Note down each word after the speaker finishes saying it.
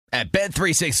At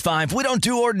Bet365, we don't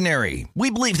do ordinary. We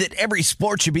believe that every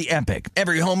sport should be epic.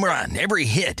 Every home run, every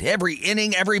hit, every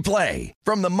inning, every play.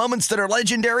 From the moments that are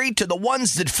legendary to the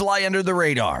ones that fly under the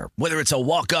radar. Whether it's a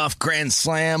walk-off grand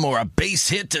slam or a base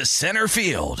hit to center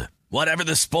field. Whatever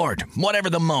the sport, whatever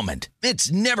the moment.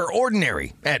 It's never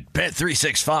ordinary at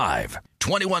Bet365.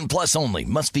 21 plus only.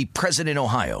 Must be present in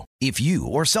Ohio. If you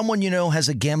or someone you know has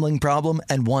a gambling problem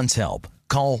and wants help,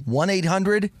 call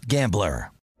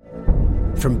 1-800-GAMBLER.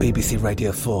 From BBC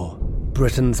Radio 4,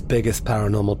 Britain's biggest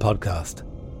paranormal podcast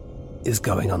is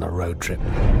going on a road trip.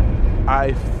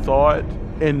 I thought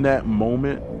in that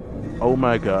moment, oh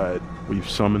my God, we've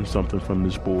summoned something from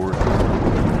this board.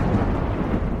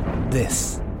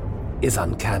 This is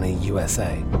Uncanny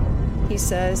USA. He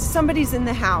says, somebody's in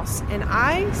the house, and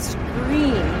I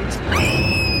screamed.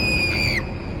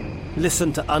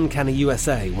 Listen to Uncanny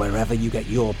USA wherever you get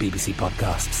your BBC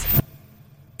podcasts,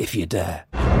 if you dare.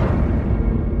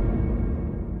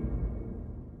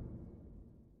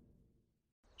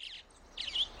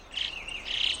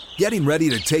 Getting ready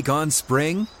to take on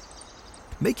spring?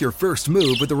 Make your first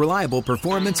move with the reliable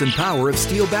performance and power of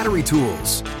Steel battery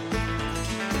tools.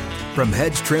 From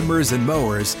hedge trimmers and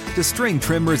mowers to string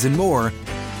trimmers and more,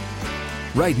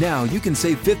 right now you can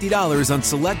save $50 on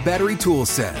select battery tool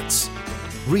sets.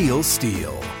 Real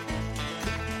Steel.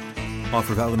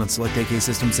 Offer valid on select AK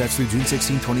system sets through June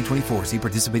 16, 2024. See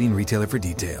participating retailer for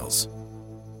details.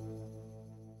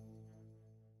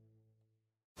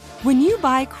 When you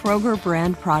buy Kroger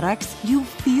brand products, you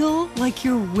feel like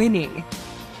you're winning.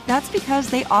 That's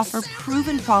because they offer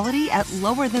proven quality at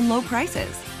lower than low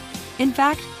prices. In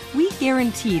fact, we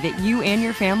guarantee that you and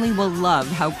your family will love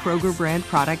how Kroger brand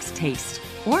products taste,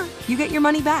 or you get your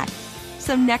money back.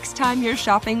 So next time you're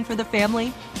shopping for the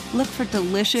family, look for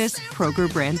delicious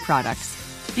Kroger brand products,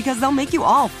 because they'll make you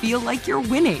all feel like you're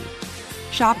winning.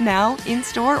 Shop now,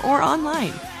 in-store, or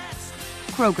online.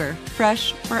 Kroger,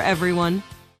 fresh for everyone.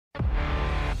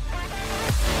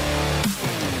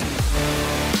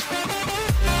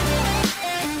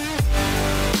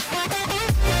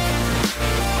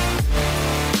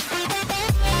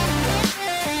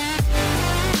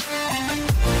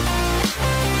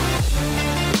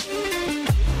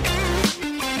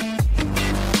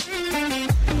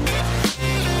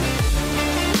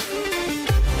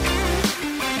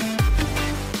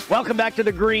 Welcome back to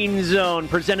the Green Zone,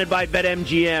 presented by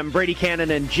BetMGM. Brady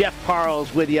Cannon and Jeff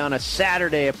Parles with you on a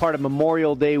Saturday, a part of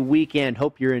Memorial Day weekend.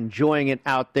 Hope you're enjoying it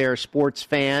out there, sports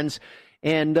fans,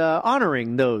 and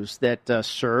honoring those that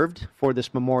served for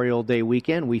this Memorial Day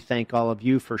weekend. We thank all of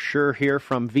you for sure here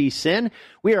from VSiN.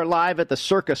 We are live at the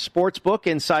Circa Sportsbook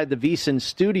inside the VSiN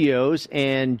studios.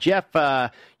 And, Jeff,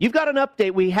 you've got an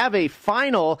update. We have a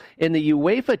final in the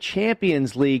UEFA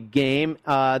Champions League game.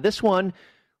 This one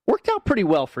worked out pretty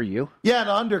well for you. Yeah,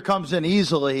 the under comes in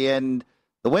easily, and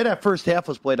the way that first half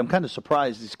was played, I'm kind of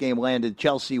surprised this game landed.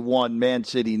 Chelsea 1, Man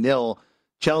City 0.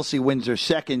 Chelsea wins their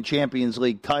second Champions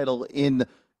League title in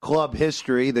club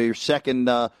history. They're second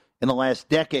in the last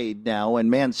decade now, and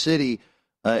Man City,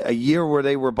 a year where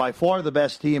they were by far the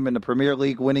best team in the Premier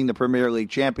League, winning the Premier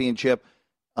League championship.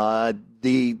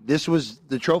 This was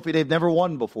the trophy they've never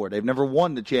won before. They've never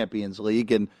won the Champions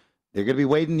League, and they're going to be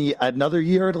waiting another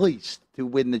year at least to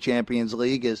win the Champions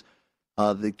League. As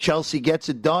the Chelsea gets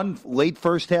it done, late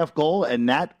first half goal, and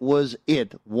that was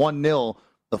it. 1-0,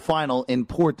 the final in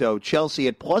Porto. Chelsea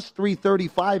at plus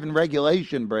 335 in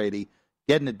regulation, Brady,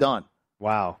 getting it done.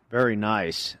 Wow, very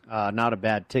nice. Not a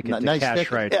bad ticket to nice cash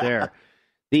ticket. right Yeah. there.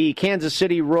 The Kansas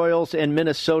City Royals and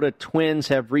Minnesota Twins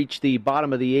have reached the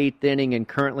bottom of the eighth inning, and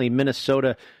currently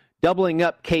Minnesota doubling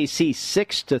up KC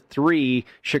 6-3.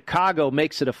 Chicago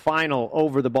makes it a final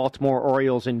over the Baltimore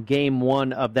Orioles in Game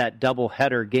 1 of that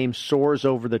doubleheader. Game soars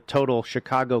over the total.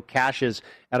 Chicago cashes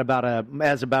at about a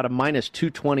minus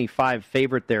 225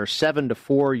 favorite there.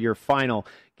 7-4 your final.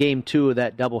 Game 2 of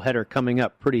that doubleheader coming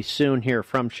up pretty soon here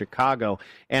from Chicago.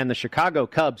 And the Chicago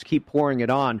Cubs keep pouring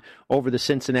it on over the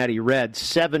Cincinnati Reds.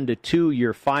 7-2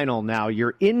 your final now.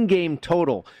 Your in-game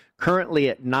total currently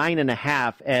at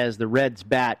 9.5 as the Reds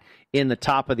bat in the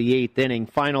top of the eighth inning.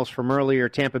 Finals from earlier,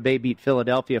 Tampa Bay beat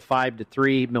Philadelphia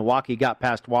 5-3. Milwaukee got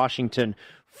past Washington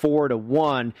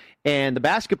 4-1. And the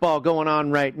basketball going on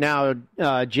right now,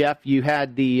 Jeff, you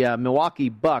had the Milwaukee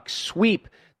Bucks sweep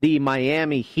the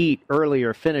Miami Heat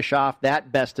earlier, finish off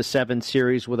that best-of-7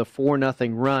 series with a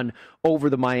 4-0 run over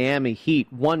the Miami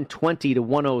Heat,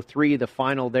 120-103, the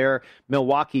final there.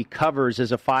 Milwaukee covers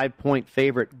as a 5-point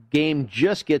favorite. Game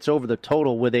just gets over the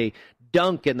total with a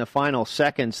dunk in the final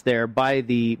seconds there by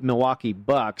the Milwaukee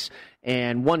Bucks.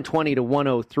 And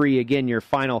 120-103, again, your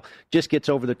final just gets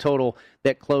over the total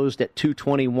that closed at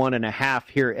 221.5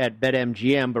 here at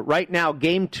BetMGM. But right now,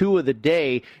 game 2 of the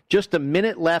day, just a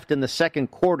minute left in the second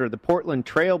quarter. The Portland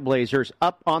Trail Blazers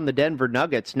up on the Denver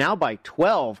Nuggets, now by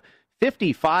 12,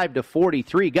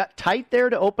 55-43. Got tight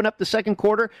there to open up the second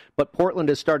quarter, but Portland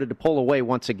has started to pull away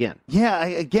once again. Yeah,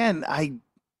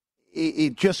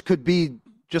 it just could be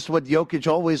just what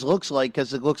Jokic always looks like,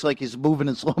 because it looks like he's moving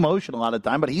in slow motion a lot of the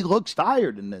time, but he looks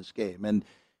tired in this game.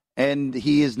 And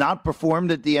he has not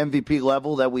performed at the MVP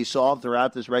level that we saw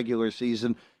throughout this regular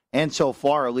season, and so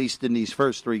far, at least in these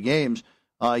first 3 games.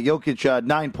 Jokic,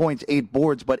 9 points, 8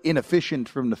 boards, but inefficient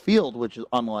from the field, which is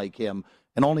unlike him,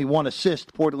 and only 1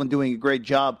 assist. Portland doing a great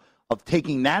job of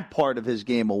taking that part of his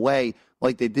game away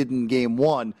like they did in game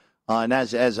 1. And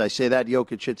as I say that,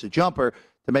 Jokic hits a jumper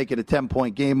to make it a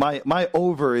 10-point game. My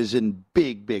over is in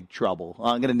big trouble.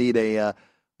 I'm going to need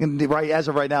as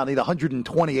of right now, I need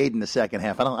 128 in the second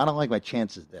half. I don't like my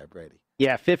chances there, Brady.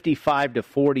 Yeah,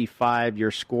 55-45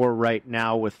 your score right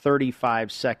now with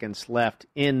 35 seconds left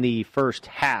in the first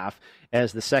half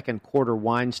as the second quarter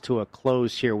winds to a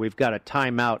close here. We've got a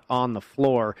timeout on the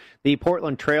floor. The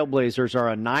Portland Trail Blazers are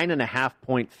a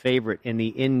 9.5-point favorite in the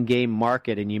in-game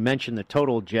market, and you mentioned the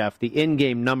total, Jeff. The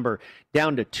in-game number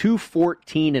down to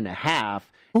 214.5,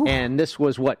 and this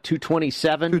was what,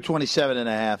 227?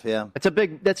 227.5, yeah.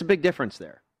 That's a big difference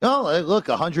there. Oh, look,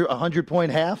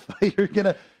 100-point half.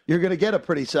 You're gonna get a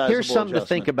pretty sizable Here's something adjustment to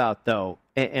think about, though,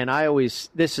 and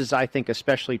this is, I think,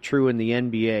 especially true in the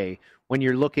NBA when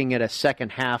you're looking at a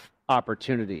second half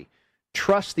opportunity.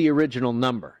 Trust the original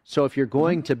number. So if you're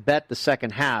going to bet the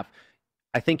second half,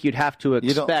 I think you'd have to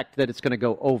expect that it's going to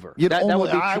go over. That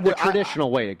would be the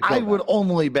traditional way to go. I would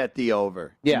only bet the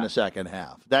over in the second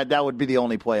half. That would be the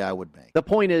only play I would make. The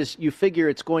point is, you figure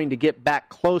it's going to get back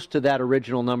close to that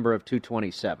original number of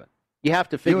 227. You have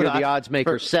to figure the odds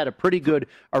makers set a pretty good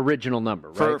original number,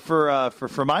 right?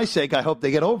 For my sake, I hope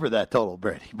they get over that total,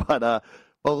 Brady. But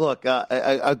look,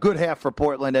 a good half for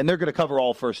Portland, and they're going to cover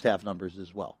all first half numbers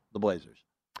as well, the Blazers.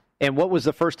 And what was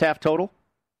the first half total?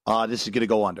 This is going to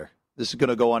go under.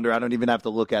 I don't even have to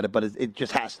look at it, but it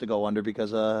just has to go under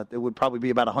because it would probably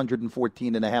be about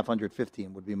 114.5,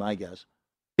 115 would be my guess.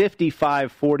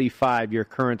 55-45, your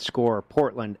current score.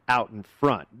 Portland out in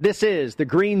front. This is the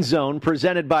Green Zone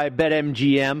presented by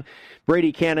BetMGM.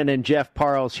 Brady Cannon and Jeff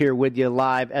Parles here with you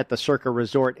live at the Circa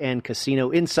Resort and Casino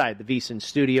inside the VSiN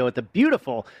studio at the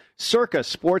beautiful Circa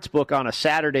Sportsbook on a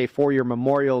Saturday for your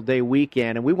Memorial Day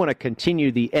weekend. And we want to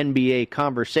continue the NBA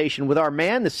conversation with our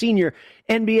man, the senior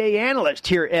NBA analyst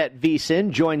here at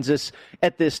VSiN, joins us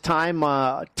at this time,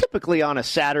 typically on a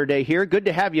Saturday here. Good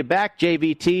to have you back,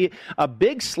 JVT. A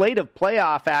big slate of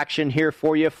playoff action here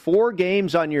for you. 4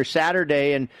 games on your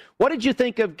Saturday. And what did you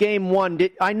think of Game 1?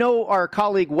 I know our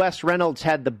colleague Wes Reynolds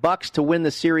had the Bucks to win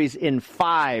the series in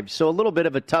 5, so a little bit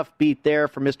of a tough beat there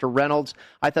for Mr. Reynolds.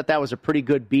 I thought that was a pretty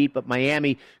good beat, but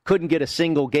Miami couldn't get a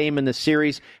single game in the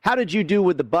series. How did you do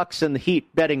with the Bucks and the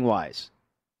Heat betting-wise?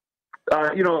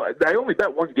 I only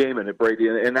bet 1 game in it, Brady,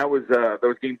 and that was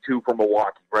Game 2 for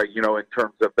Milwaukee, right? In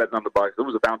terms of betting on the Bucks, it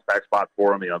was a bounce-back spot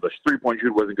for them. The three-point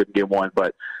shoot wasn't good in Game 1,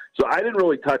 but so I didn't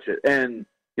really touch it. And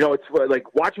it's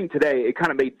like watching today, it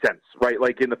kind of made sense, right?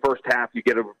 Like in the first half, you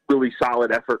get a really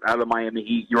solid effort out of the Miami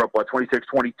Heat. You're up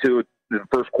 26-22 in the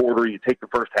first quarter. You take the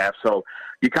first half, so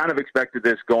you kind of expected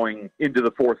this going into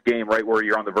the fourth game, right, where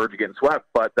you're on the verge of getting swept.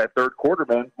 But that third quarter,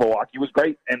 man, Milwaukee was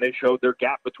great, and they showed their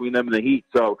gap between them and the Heat.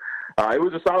 So it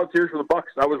was a solid series for the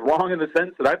Bucks. I was wrong in the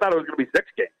sense that I thought it was going to be 6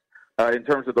 games in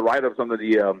terms of the write-ups on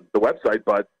the website,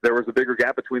 but there was a bigger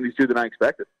gap between these two than I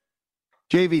expected.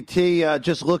 JVT,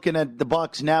 just looking at the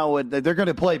Bucks now, they're going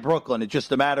to play Brooklyn. It's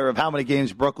just a matter of how many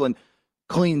games Brooklyn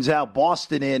cleans out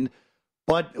Boston in.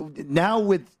 But now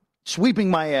with sweeping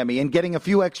Miami and getting a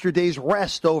few extra days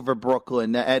rest over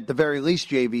Brooklyn, at the very least,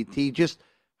 JVT, just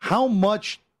how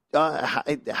much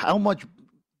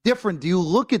different do you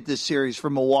look at this series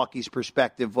from Milwaukee's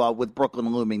perspective with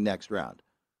Brooklyn looming next round?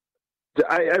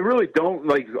 I really don't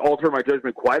alter my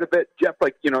judgment quite a bit, Jeff.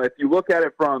 If you look at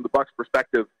it from the Bucks'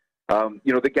 perspective,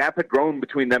 the gap had grown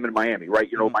between them and Miami, right?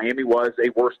 Miami was a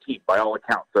worse team by all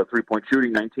accounts. Three-point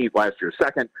shooting, 19th last year.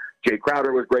 Second, Jay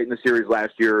Crowder was great in the series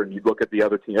last year, and you look at the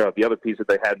other team, the other piece that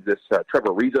they had, this Trevor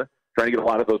Ariza, trying to get a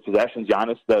lot of those possessions,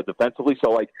 Giannis defensively.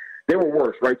 So, they were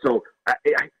worse, right? So,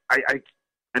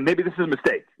 and maybe this is a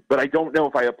mistake, but I don't know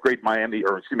if I upgrade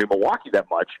Milwaukee that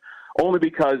much, only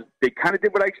because they kind of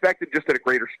did what I expected, just at a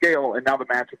greater scale, and now the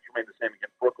matchups remain the same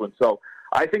against Brooklyn. So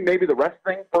I think maybe the rest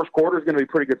thing, first quarter is going to be a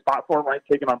pretty good spot for him, right,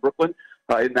 taking on Brooklyn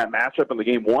in that matchup in the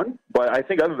game one. But I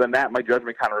think other than that, my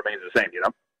judgment kind of remains the same, you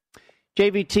know?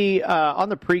 JVT, on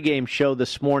the pregame show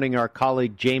this morning, our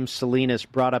colleague James Salinas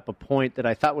brought up a point that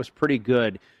I thought was pretty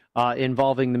good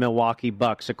involving the Milwaukee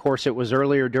Bucks. Of course, it was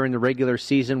earlier during the regular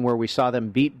season where we saw them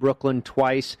beat Brooklyn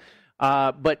twice.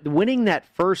 But winning that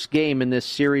first game in this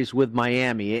series with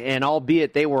Miami, and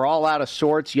albeit they were all out of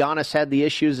sorts, Giannis had the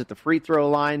issues at the free throw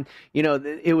line. You know,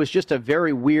 it was just a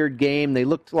very weird game. They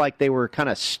looked like they were kind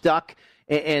of stuck,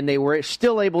 and they were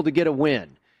still able to get a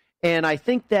win. And I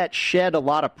think that shed a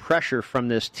lot of pressure from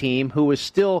this team, who was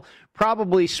still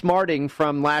probably smarting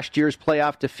from last year's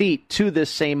playoff defeat to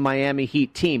this same Miami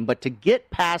Heat team. But to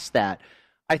get past that,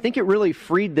 I think it really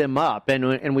freed them up,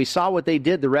 and we saw what they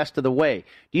did the rest of the way.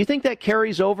 Do you think that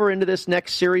carries over into this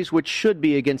next series, which should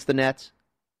be against the Nets?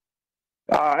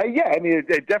 Yeah, I mean,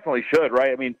 it definitely should,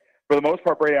 right? I mean, for the most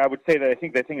part, Brady, I would say that I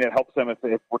think the thing that helps them if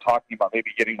we're talking about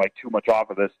maybe getting like too much off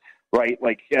of this, right?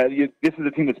 Like this is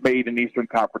a team that's made an Eastern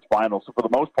Conference Finals, so for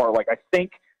the most part, like I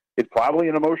think it's probably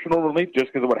an emotional relief just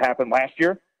because of what happened last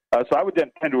year. So I would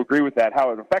tend to agree with that.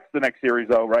 How it affects the next series,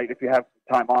 though, right? If you have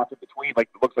some time off in between, like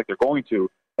it looks like they're going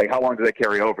to, like how long do they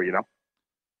carry over? You know.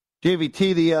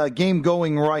 JVT, the game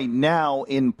going right now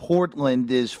in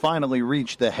Portland is finally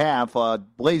reached the half.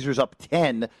 Blazers up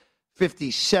 10.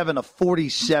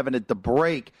 57-47 at the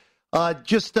break.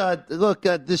 Look,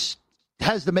 this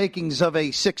has the makings of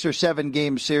a 6 or 7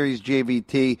 game series,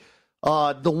 JVT.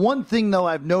 The one thing, though,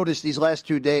 I've noticed these last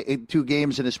two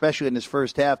games, and especially in this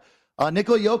first half,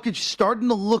 Nikola Jokic starting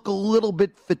to look a little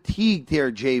bit fatigued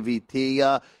here,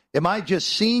 JVT. Am I just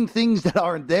seeing things that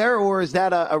aren't there, or is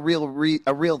that a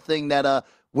real thing that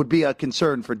would be a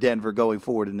concern for Denver going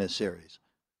forward in this series?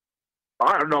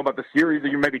 I don't know about the series,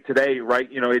 maybe today,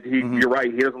 right? You know, you're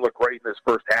right. He doesn't look great in this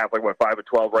first half. Like,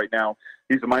 5-12 right now.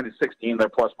 He's a -16, they're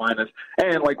plus-minus.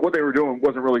 And, like, what they were doing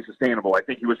wasn't really sustainable. I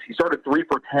think he started 3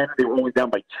 for 10. They were only down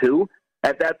by 2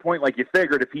 at that point. Like, you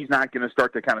figured if he's not going to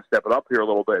start to kind of step it up here a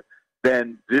little bit,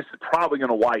 then this is probably going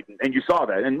to widen. And you saw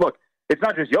that. And, look, it's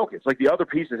not just Jokic. Like, the other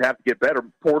pieces have to get better.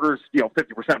 Porter's,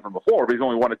 50% from the floor, but he's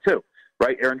only 1 of 2.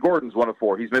 Right, Aaron Gordon's 1 of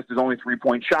 4. He's missed his only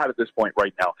 3-point shot at this point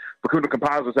right now. Facundo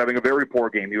Campazzo's having a very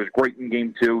poor game. He was great in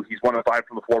game 2. He's 1 of 5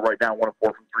 from the floor right now, 1 of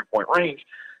 4 from 3-point range.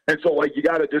 And so, like, you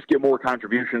got to just get more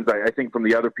contributions, I think, from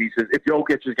the other pieces if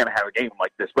Jokic is going to have a game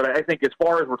like this. But I think as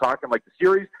far as we're talking, like, the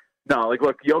series, no, like,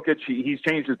 look, Jokic, he's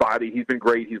changed his body. He's been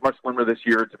great. He's much slimmer this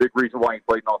year. It's a big reason why he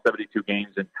played in all 72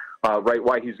 games and,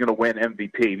 why he's going to win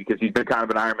MVP, because he's been kind of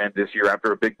an Iron Man this year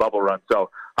after a big bubble run. So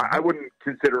I wouldn't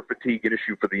consider fatigue an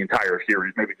issue for the entire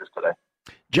series, maybe just today.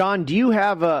 John, do you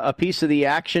have a piece of the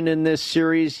action in this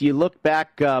series? You look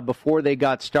back before they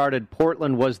got started,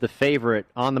 Portland was the favorite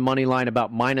on the money line,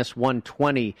 about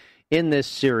 -120 in this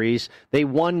series. They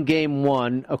won game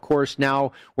 1. Of course,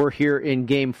 now we're here in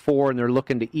game 4, and they're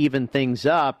looking to even things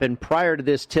up. And prior to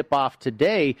this tip-off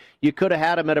today, you could have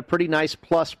had them at a pretty nice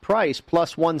plus price,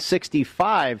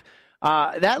 +165.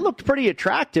 That looked pretty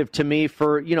attractive to me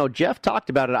for, Jeff talked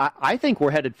about it. I think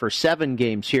we're headed for 7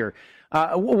 games here.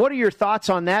 What are your thoughts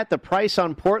on that? The price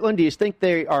on Portland, do you think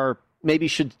they are maybe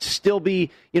should still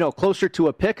be, closer to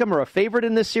a pick'em or a favorite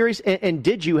in this series? And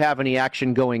did you have any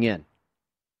action going in?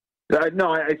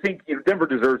 No, I think Denver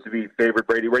deserves to be favored,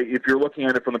 Brady. Right? If you're looking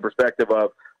at it from the perspective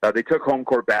of they took home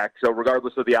court back, so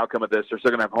regardless of the outcome of this, they're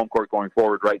still going to have home court going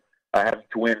forward, right? Having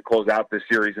to win and close out this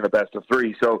series in a best of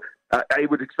 3. So I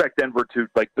would expect Denver to,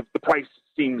 like, the price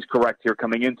seems correct here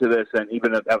coming into this, and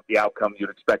even at the outcome, you'd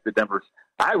expect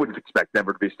I would expect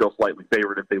Denver to be still slightly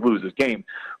favored if they lose this game.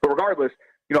 But regardless,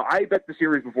 I bet the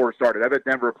series before it started. I bet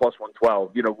Denver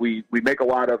 +112. We make a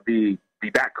lot of the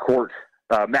backcourt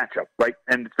matchup, right?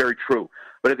 And it's very true.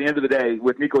 But at the end of the day,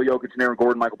 with Nikola Jokic and Aaron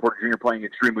Gordon, Michael Porter Jr. playing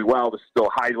extremely well, this is still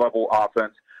a high-level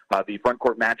offense. The front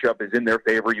court matchup is in their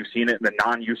favor. You've seen it in the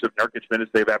non-use of Nurkic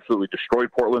minutes. They've absolutely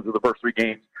destroyed Portland through the first 3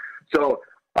 games. So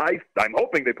I'm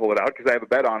hoping they pull it out because I have a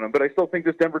bet on them. But I still think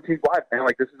this Denver team's live, man.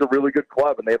 Like, this is a really good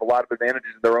club, and they have a lot of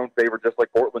advantages in their own favor, just like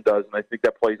Portland does. And I think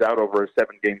that plays out over a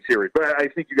 7-game series. But I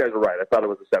think you guys are right. I thought it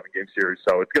was a 7-game series,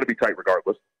 so it's going to be tight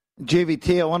regardless.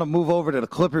 JVT, I want to move over to the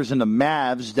Clippers and the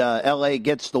Mavs. L.A.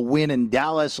 gets the win in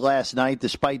Dallas last night,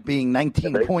 despite being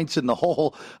 19 points in the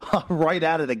hole right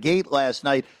out of the gate last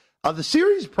night. The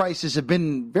series prices have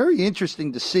been very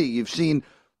interesting to see. You've seen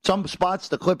some spots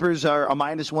the Clippers are a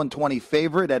 -120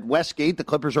 favorite. At Westgate, the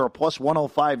Clippers are a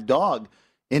 +105 dog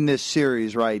in this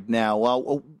series right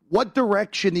now. What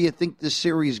direction do you think this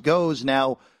series goes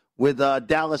now with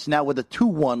Dallas now with a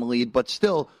 2-1 lead, but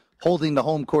still holding the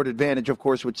home court advantage, of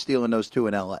course, with stealing those 2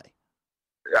 in L.A.?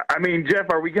 I mean, Jeff,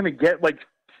 are we going to get, like,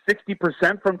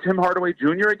 60% from Tim Hardaway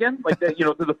Jr. again? Like, that,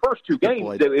 through the first two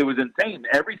games, it was insane.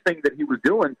 Everything that he was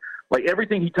doing, like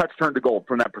everything he touched turned to gold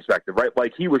from that perspective, right?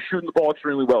 Like he was shooting the ball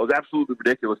extremely well. It was absolutely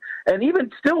ridiculous. And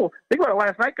even still, think about it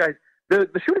last night, guys, the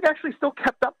shooting actually still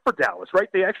kept up for Dallas, right?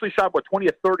 They actually shot, 20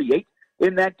 of 38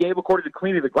 in that game, according to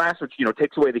Cleaning the Glass, which,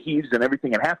 takes away the heaves and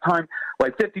everything at halftime,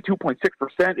 like 52.6%.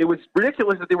 It was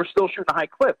ridiculous that they were still shooting a high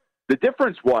clip. The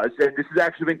difference was, and this has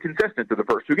actually been consistent through the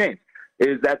first two games,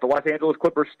 is that the Los Angeles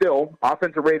Clippers still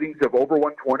offensive ratings of over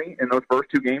 120 in those first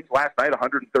two games. Last night,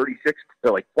 136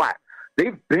 to flat.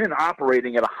 They've been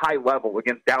operating at a high level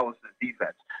against Dallas'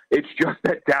 defense. It's just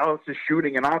that Dallas'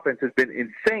 shooting and offense has been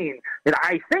insane and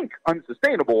I think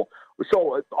unsustainable.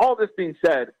 So all this being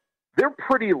said, they're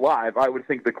pretty live, I would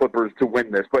think, the Clippers to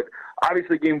win this. But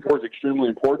obviously Game 4 is extremely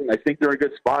important. I think they're in a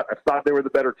good spot. I thought they were the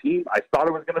better team. I thought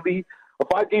it was going to be a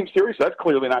 5-game series, so that's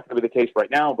clearly not going to be the case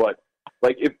right now. But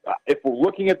if we're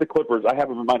looking at the Clippers, I have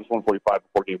them at minus 145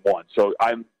 before Game 1. So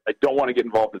I don't want to get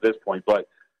involved at this point, but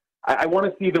I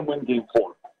want to see them win Game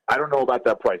 4. I don't know about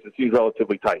that price. It seems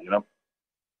relatively tight,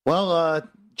 Well,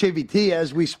 JVT,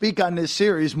 as we speak on this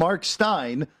series, Mark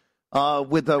Stein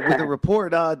with a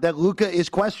report that Luka is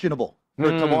questionable for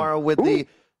tomorrow with the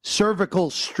cervical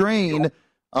strain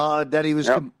that he was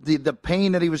the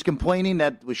pain that he was complaining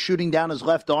that was shooting down his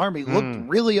left arm. He looked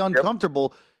really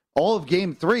uncomfortable all of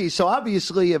Game 3. So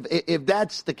obviously, if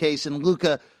that's the case, and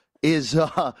Luka is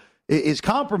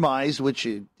compromised, which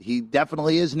he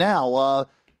definitely is now,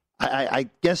 I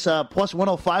guess plus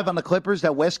 105 on the Clippers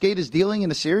that Westgate is dealing in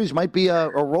the series might be a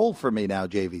roll for me now,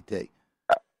 JVT.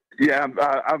 Yeah,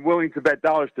 I'm willing to bet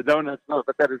dollars to donuts. No,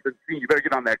 but that has been seen. You better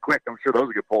get on that quick. I'm sure those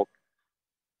will get pulled.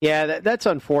 Yeah, that's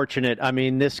unfortunate. I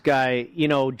mean, this guy,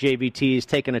 JVT is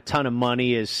taking a ton of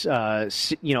money as,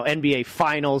 NBA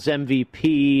Finals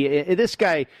MVP. This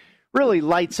guy really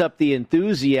lights up the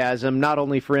enthusiasm, not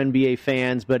only for NBA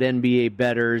fans, but NBA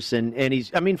bettors. And he's,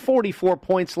 44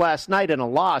 points last night in a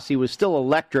loss. He was still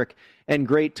electric and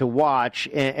great to watch.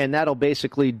 And that'll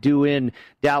basically do in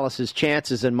Dallas's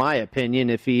chances, in my opinion,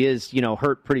 if he is,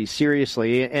 hurt pretty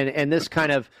seriously. And this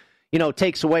kind of,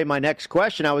 takes away my next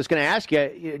question. I was going to ask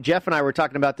you, Jeff and I were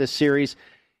talking about this series.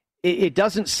 It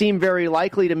doesn't seem very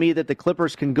likely to me that the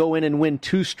Clippers can go in and win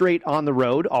 2 straight on the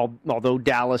road, although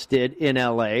Dallas did in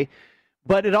L.A.,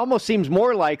 but it almost seems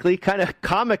more likely, kind of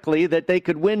comically, that they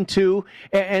could win 2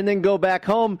 and then go back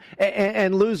home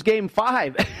and lose Game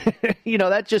 5.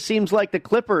 That just seems like the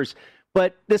Clippers,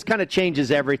 but this kind of changes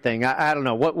everything. I don't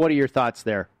know. What are your thoughts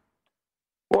there?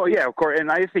 Well, yeah, of course. And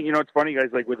I think, it's funny, guys,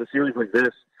 like with a series like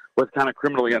this, what's kind of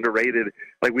criminally underrated.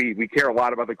 Like we care a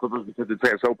lot about the Clippers because it's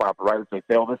a soap opera, right? If they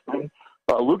fail this thing,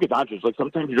 Luka Doncic,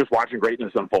 sometimes you're just watching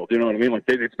greatness unfold. You know what I mean?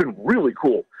 It's been really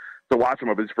cool to watch him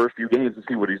of his first few games and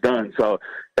see what he's done. So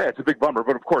yeah, it's a big bummer.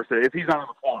 But of course, if he's not on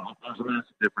the floor, there's a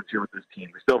massive difference here with this team.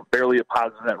 We're still barely a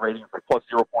positive net rating for plus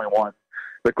 0.1.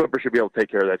 The Clippers should be able to take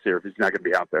care of that series if he's not going to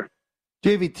be out there.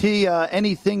 JVT,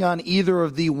 anything on either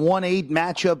of the 1-8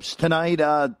 matchups tonight?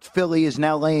 Philly is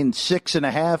now laying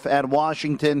 6.5 at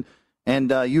Washington,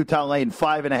 and Utah laying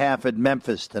 5.5 at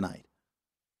Memphis tonight.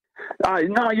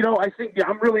 No, I think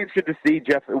I'm really interested to see,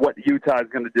 Jeff, what Utah is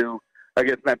going to do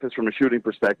against Memphis from a shooting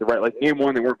perspective, right? Like Game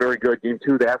 1, they weren't very good. Game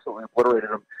 2, they absolutely obliterated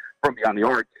them from beyond the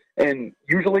arc. And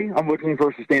usually I'm looking for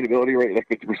a sustainability rate. Like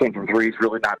 50% from 3 is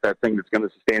really not that thing that's going to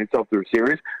sustain itself through a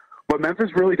series. But Memphis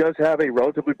really does have a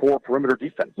relatively poor perimeter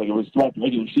defense. Like it was throughout the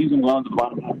regular season, well into the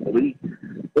bottom half of the league.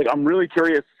 I'm really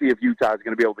curious to see if Utah is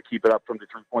going to be able to keep it up from the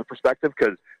 3-point perspective,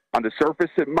 because on the surface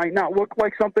it might not look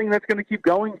like something that's going to keep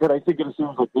going, but I think it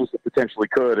assumes like this it potentially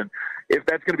could. And if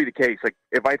that's going to be the case, like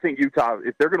if I think Utah,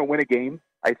 if they're going to win a game,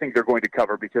 I think they're going to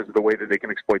cover because of the way that they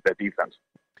can exploit that defense.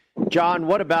 John,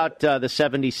 what about the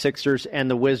 76ers and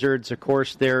the Wizards? Of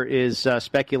course, there is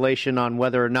speculation on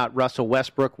whether or not Russell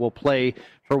Westbrook will play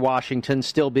for Washington,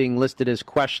 still being listed as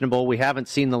questionable. We haven't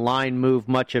seen the line move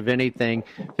much of anything.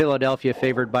 Philadelphia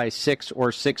favored by 6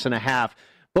 or 6.5.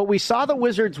 But we saw the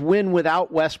Wizards win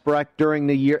without Westbrook during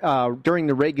the year, during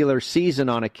the regular season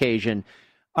on occasion.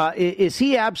 Is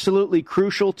he absolutely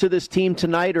crucial to this team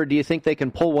tonight, or do you think they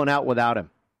can pull one out without him?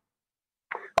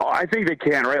 Oh, I think they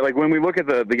can, right? Like when we look at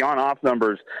the on-off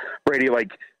numbers, Brady,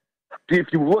 like if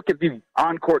you look at the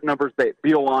on-court numbers that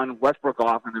Beal on, Westbrook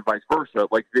off, and then vice versa,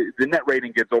 like the net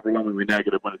rating gets overwhelmingly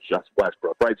negative when it's just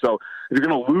Westbrook, right? So if you're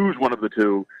going to lose one of the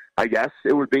two, I guess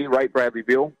it would be, right,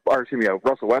 Russell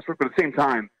Westbrook. But at the same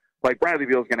time, like Bradley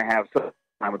Beal is going to have some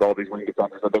time with all these when he gets on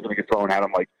there, so they're going to get thrown at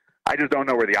him. Like I just don't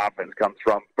know where the offense comes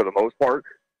from for the most part.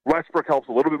 Westbrook helps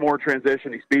a little bit more in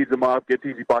transition. He speeds them up, gets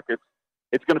easy buckets.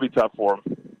 It's going to be tough for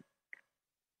him.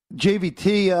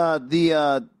 JVT,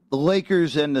 The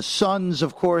Lakers and the Suns,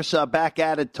 of course, back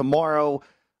at it tomorrow.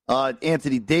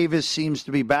 Anthony Davis seems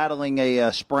to be battling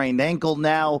a sprained ankle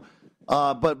now.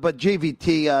 But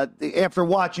JVT, after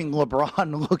watching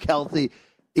LeBron look healthy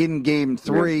in Game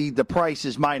 3, the price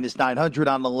is minus 900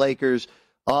 on the Lakers.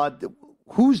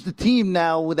 Who's the team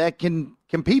now that can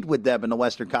compete with them in the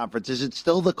Western Conference? Is it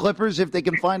still the Clippers if they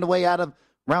can find a way out of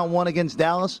round one against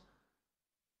Dallas?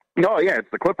 No, yeah, it's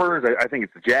the Clippers. I think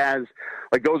it's the Jazz.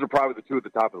 Like, those are probably the two at the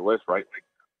top of the list, right? Like,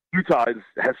 Utah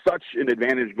has such an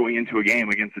advantage going into a game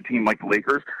against a team like the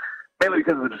Lakers, mainly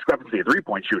because of the discrepancy of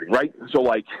three-point shooting, right? So,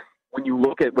 like, when you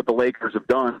look at what the Lakers have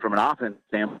done from an offense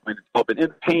standpoint, it's been in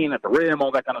pain at the rim,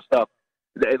 all that kind of stuff.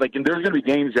 Like, and there's going to be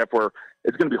games, Jeff, where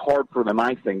it's going to be hard for them,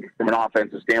 I think, from an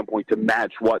offensive standpoint, to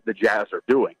match what the Jazz are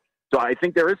doing. So I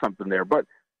think there is something there. But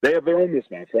they have their own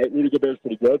mismatch, right? Rudy Gobert's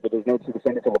pretty good, but there's no true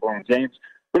defender for LeBron James.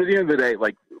 But at the end of the day,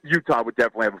 like, Utah would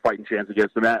definitely have a fighting chance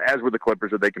against them, as with the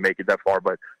Clippers, if they can make it that far.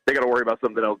 But they got to worry about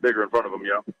something else bigger in front of them, you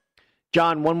know?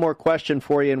 John, one more question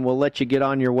for you, and we'll let you get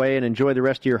on your way and enjoy the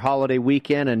rest of your holiday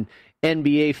weekend and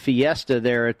NBA fiesta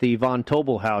there at the Von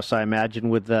Tobel House, I imagine,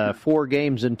 with 4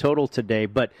 games in total today.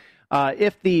 But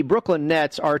if the Brooklyn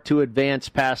Nets are to advance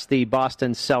past the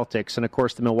Boston Celtics, and, of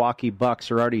course, the Milwaukee Bucks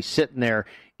are already sitting there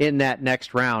in that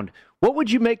next round, what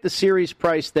would you make the series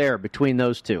price there between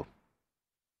those two?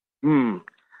 I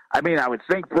mean, I would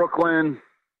think Brooklyn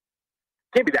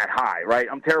can't be that high, right?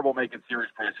 I'm terrible making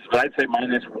series prices, but I'd say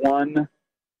minus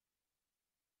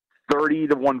 130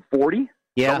 to 140,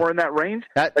 somewhere in that range.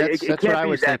 That's can't what I be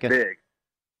was that thinking. big.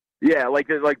 Yeah, like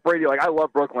Brady, like, I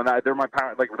love Brooklyn. They're my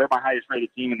they're my highest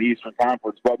rated team in the Eastern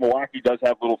Conference. But Milwaukee does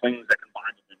have little things that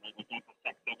combine with them. Like, we got the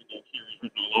 6-7 series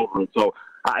written all over it. So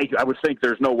I would think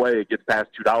there's no way it gets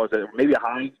past $2. Maybe a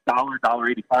high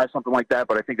 $1.85, something like that.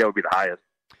 But I think that would be the highest.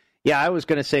 Yeah, I was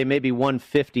going to say maybe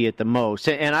 150 at the most.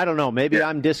 And I don't know, maybe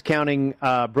I'm discounting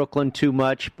Brooklyn too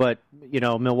much, but, you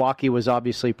know, Milwaukee was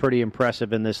obviously pretty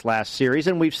impressive in this last series,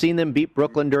 and we've seen them beat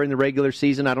Brooklyn during the regular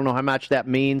season. I don't know how much that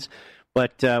means,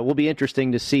 but will be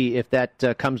interesting to see if that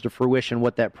comes to fruition,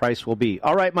 what that price will be.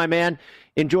 All right, my man,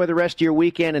 enjoy the rest of your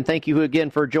weekend, and thank you again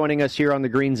for joining us here on the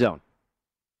Green Zone.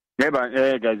 Hey,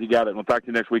 guys, you got it. We'll talk to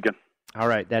you next weekend. All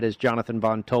right, that is Jonathan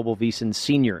Von Tobel, VSiN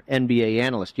Senior NBA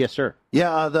Analyst. Yes, sir.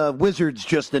 Yeah, the Wizards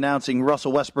just announcing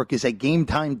Russell Westbrook is a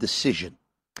game-time decision.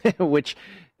 Which,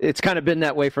 it's kind of been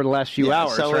that way for the last few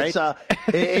hours, so right?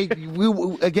 It's,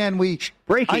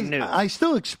 breaking news. I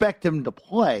still expect him to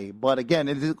play, but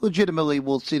again, legitimately,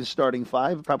 we'll see the starting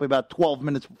 5 probably about 12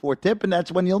 minutes before tip, and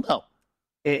that's when you'll know.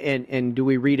 And do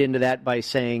we read into that by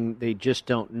saying they just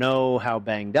don't know how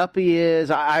banged up he is?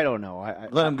 I don't know.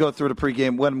 Let him go through the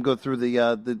pregame. Let him go through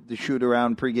the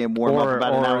shoot-around pregame warm-up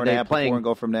about an hour and a half before and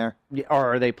go from there.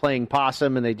 Or are they playing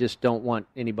possum and they just don't want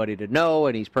anybody to know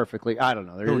and he's perfectly – I don't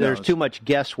know. There's too much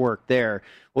guesswork there.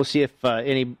 We'll see if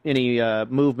any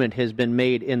movement has been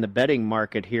made in the betting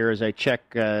market here as I check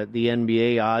the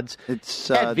NBA odds at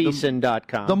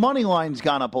VSiN.com. The money line's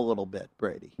gone up a little bit,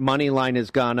 Brady. Money line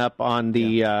has gone up on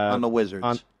the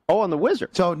Wizards. On the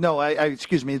Wizards. So, no,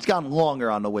 excuse me, it's gone longer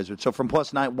on the Wizards. So from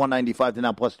plus 195 to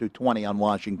now plus 220 on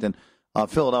Washington.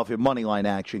 Philadelphia money line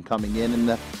action coming in, and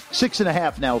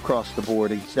 6.5 now across the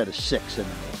board instead of 6.5.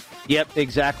 Yep,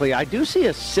 exactly. I do see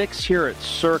a 6 here at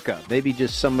Circa. Maybe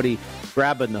just somebody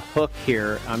grabbing the hook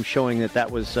here. I'm showing that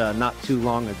was not too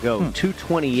long ago.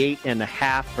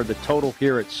 228.5 for the total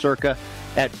here at Circa.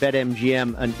 At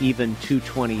BetMGM, an even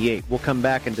 228. We'll come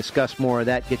back and discuss more of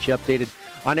that, get you updated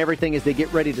on everything as they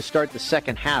get ready to start the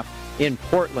second half in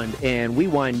Portland. And we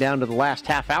wind down to the last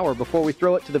half hour before we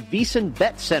throw it to the VSiN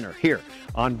Bet Center here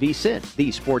on VSiN,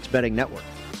 the Sports Betting Network.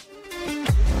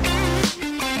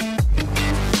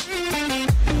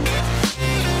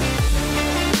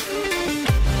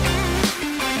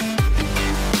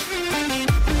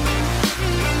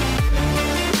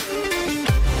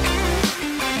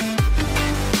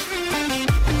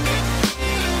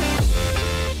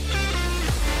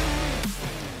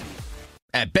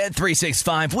 At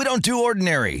Bet365, we don't do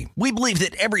ordinary. We believe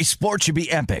that every sport should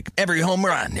be epic. Every home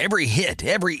run, every hit,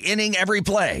 every inning, every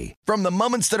play. From the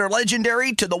moments that are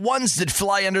legendary to the ones that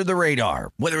fly under the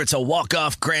radar. Whether it's a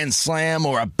walk-off grand slam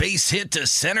or a base hit to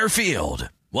center field.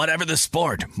 Whatever the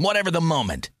sport, whatever the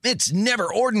moment. It's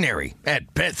never ordinary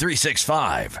at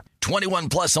Bet365. 21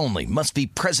 plus only. Must be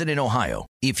present in Ohio.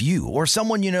 If you or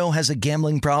someone you know has a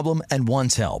gambling problem and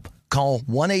wants help, call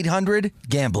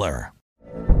 1-800-GAMBLER.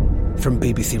 From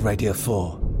BBC Radio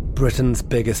 4, Britain's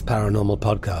biggest paranormal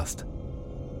podcast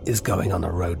is going on a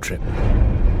road trip.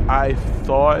 I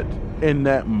thought in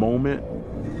that moment,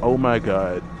 oh my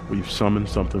God, we've summoned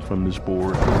something from this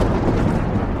board.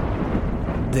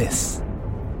 This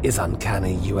is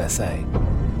Uncanny USA.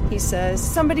 He says,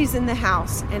 somebody's in the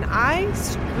house, and I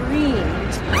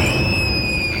screamed.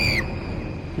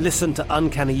 Listen to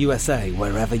Uncanny USA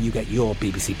wherever you get your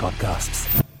BBC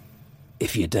podcasts,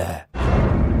 if you dare.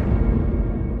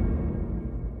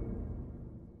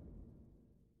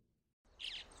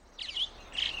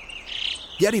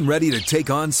 Getting ready to take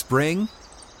on spring?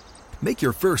 Make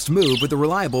your first move with the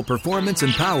reliable performance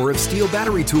and power of Steel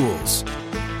battery tools.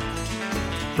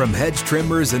 From hedge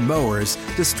trimmers and mowers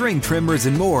to string trimmers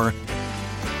and more,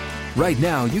 right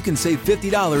now you can save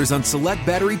 $50 on select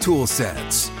battery tool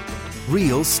sets.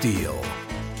 Real Steel.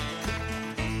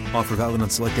 Offer valid on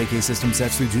select AK system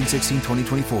sets through June 16,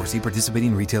 2024. See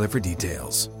participating retailer for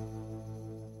details.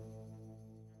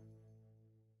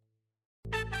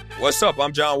 What's up?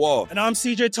 I'm John Wall. And I'm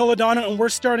CJ Toledano, and we're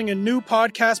starting a new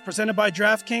podcast presented by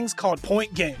DraftKings called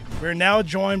Point Game. We're now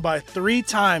joined by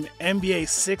three-time NBA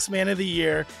Sixth Man of the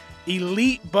Year,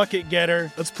 elite bucket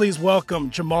getter. Let's please welcome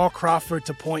Jamal Crawford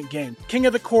to Point Game. King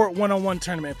of the Court one-on-one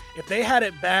tournament. If they had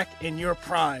it back in your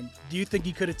prime, do you think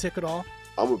you could have took it all?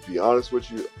 I'm going to be honest with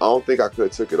you. I don't think I could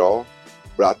have took it all,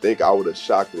 but I think I would have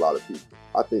shocked a lot of people.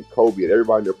 I think Kobe and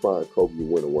everybody in their prime, Kobe would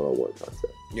win a one-on-one contest.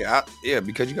 Yeah,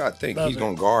 because you got to think, he's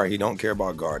going to guard. He don't care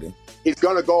about guarding. He's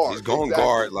going to guard. He's going to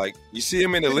guard. Like, you see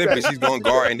him in the Olympics, he's going to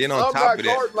guard. And then on top of that. I'm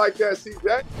not guarding like that,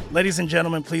 CJ. Ladies and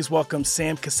gentlemen, please welcome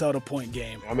Sam Cassell to Point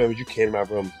Game. I remember you came out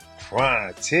from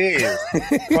prime 10.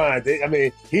 Prime. I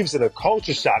mean, he was in a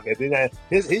culture shock. And then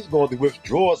he's going through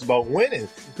withdrawals about winning.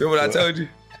 Remember what I told you?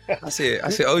 I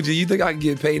said, OG, you think I can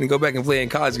get paid and go back and play in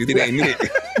college because it ain't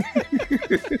it?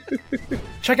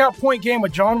 Check out Point Game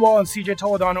with John Wall and CJ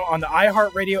Toledano on the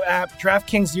iHeartRadio app,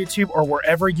 DraftKings YouTube, or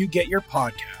wherever you get your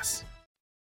podcasts.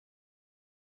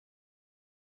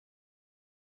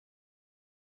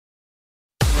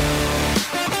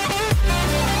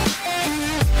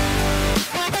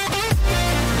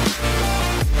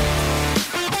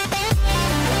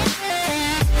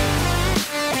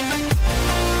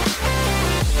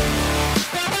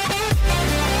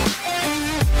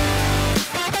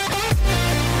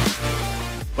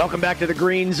 Welcome back to the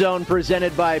Green Zone,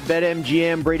 presented by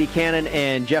BetMGM. Brady Cannon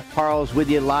and Jeff Parles with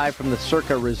you live from the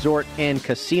Circa Resort and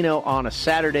Casino on a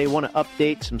Saturday. Want to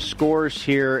update some scores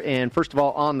here. And first of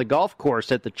all, on the golf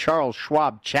course at the Charles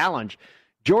Schwab Challenge,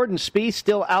 Jordan Spieth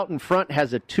still out in front,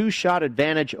 has a 2-shot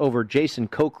advantage over Jason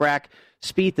Kokrak.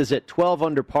 Spieth is at 12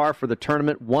 under par for the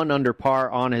tournament, 1 under par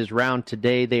on his round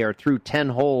today. They are through 10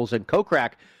 holes, and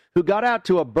Kokrak, who got out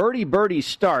to a birdie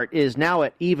start, is now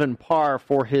at even par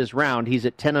for his round. He's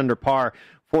at 10 under par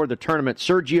for the tournament.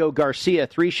 Sergio Garcia,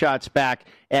 3 shots back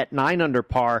at 9 under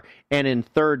par and in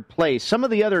third place. Some of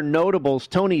the other notables,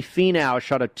 Tony Finau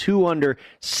shot a 2 under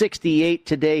 68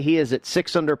 today. He is at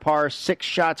 6 under par, 6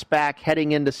 shots back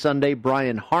heading into Sunday.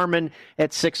 Brian Harman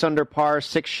at 6 under par,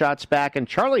 6 shots back. And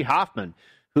Charlie Hoffman,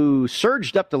 who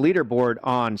surged up the leaderboard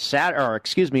on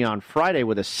Friday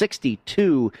with a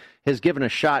 62, has given a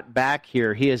shot back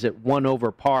here. He is at 1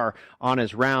 over par on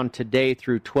his round today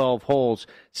through 12 holes,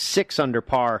 6 under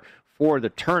par for the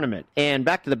tournament. And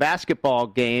back to the basketball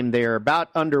game, they're about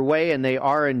underway, and they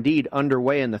are indeed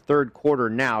underway in the third quarter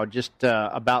now, just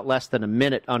about less than a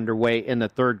minute underway in the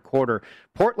third quarter.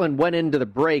 Portland went into the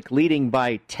break leading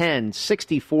by 10,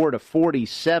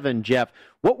 64-47, Jeff.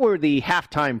 What were the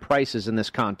halftime prices in this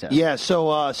contest? Yeah, so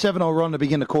 7-0 run to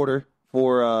begin the quarter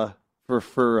for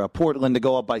Portland to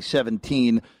go up by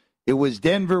 17. It was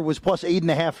Denver was plus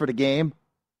 8.5 for the game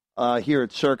here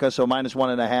at Circa, so minus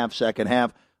 1.5 second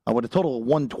half. With a total of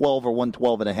 112 or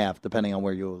 112.5, depending on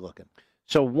where you were looking.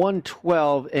 So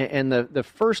 112, and the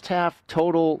first half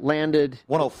total landed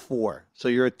 104. So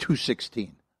you're at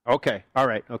 216. Okay, all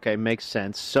right, okay, makes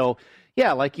sense. So,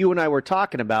 yeah, like you and I were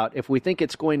talking about, if we think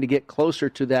it's going to get closer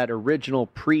to that original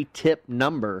pre-tip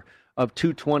number of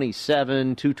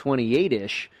 227,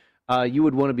 228-ish, you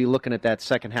would want to be looking at that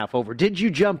second half over. Did you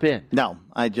jump in? No,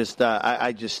 I just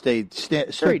stayed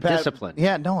very disciplined.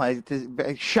 Yeah, no,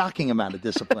 a shocking amount of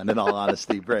discipline in all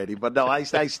honesty, Brady. But no, I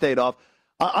stayed off.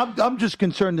 I'm just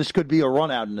concerned this could be a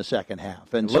run out in the second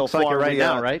half. And it looks like it right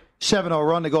now, right? 7-0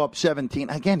 run to go up 17.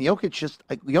 Again, Jokic just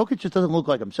doesn't look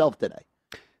like himself today.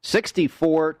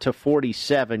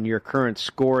 64-47, your current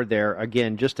score there.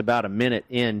 Again, just about a minute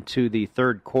into the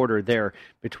third quarter there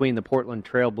between the Portland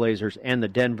Trailblazers and the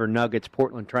Denver Nuggets.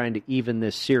 Portland trying to even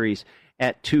this series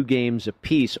at 2 games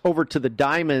apiece. Over to the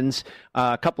Diamonds,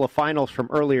 a couple of finals from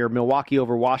earlier. Milwaukee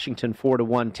over Washington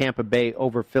 4-1. Tampa Bay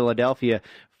over Philadelphia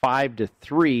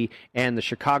 5-3, and the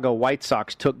Chicago White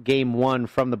Sox took Game 1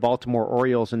 from the Baltimore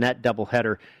Orioles in that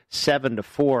doubleheader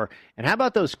 7-4. And how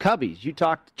about those Cubbies? You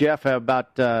talked, Jeff,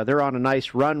 about they're on a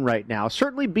nice run right now.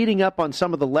 Certainly beating up on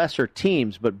some of the lesser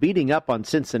teams, but beating up on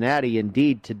Cincinnati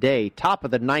indeed today. Top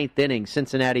of the ninth inning,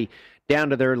 Cincinnati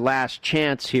down to their last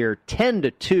chance here,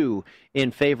 10-2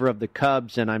 in favor of the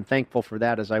Cubs, and I'm thankful for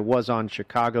that as I was on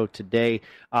Chicago today.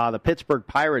 The Pittsburgh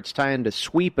Pirates trying to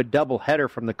sweep a doubleheader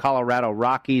from the Colorado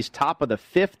Rockies, top of the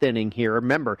fifth inning here.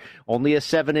 Remember, only a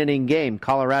 7-inning game.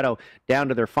 Colorado down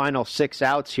to their final 6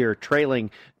 outs here,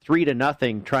 trailing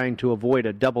 3-0, trying to avoid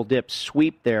a double-dip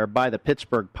sweep there by the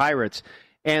Pittsburgh Pirates.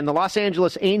 And the Los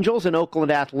Angeles Angels and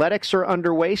Oakland Athletics are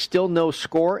underway. Still no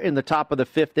score in the top of the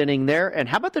fifth inning there. And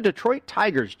how about the Detroit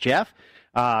Tigers, Jeff?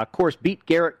 Of course, beat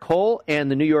Garrett Cole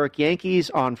and the New York Yankees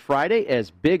on Friday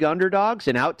as big underdogs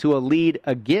and out to a lead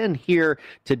again here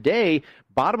today.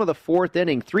 Bottom of the fourth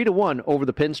inning, 3-1 over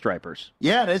the Pinstripers.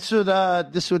 Yeah,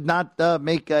 this would not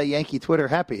make Yankee Twitter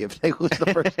happy if they lose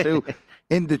the first 2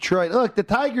 in Detroit. Look, the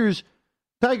Tigers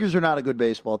are not a good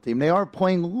baseball team. They are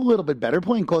playing a little bit better,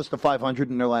 playing close to 500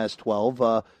 in their last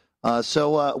 12.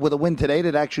 So with a win today,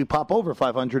 they'd actually pop over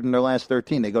 500 in their last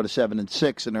 13. They go to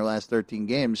 7-6 in their last 13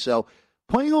 games. So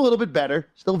playing a little bit better.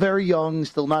 Still very young,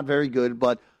 still not very good,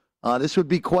 but this would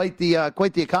be quite the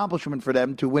accomplishment for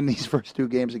them to win these first 2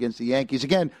 games against the Yankees.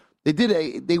 Again,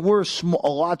 they were a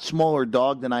lot smaller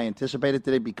dog than I anticipated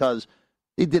today because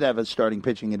they did have a starting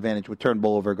pitching advantage with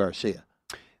Turnbull over Garcia.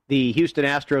 The Houston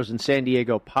Astros and San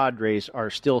Diego Padres are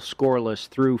still scoreless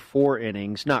through 4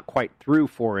 innings, not quite through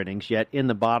 4 innings yet, in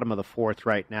the bottom of the fourth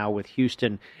right now with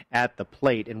Houston at the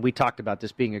plate. And we talked about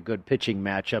this being a good pitching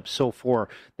matchup. So far,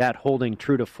 that holding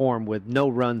true to form with no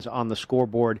runs on the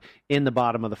scoreboard in the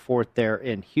bottom of the fourth there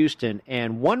in Houston.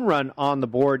 And 1 run on the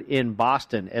board in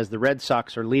Boston as the Red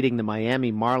Sox are leading the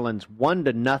Miami Marlins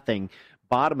 1-0.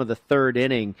 Bottom of the third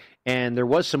inning, and there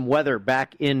was some weather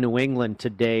back in New England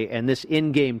today, and this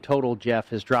in-game total, Jeff,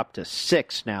 has dropped to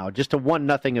 6 now. Just a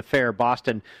 1-0 affair,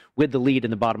 Boston with the lead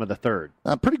in the bottom of the third.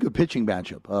 Pretty good pitching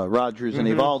matchup. Rogers and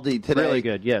Eovaldi today. Really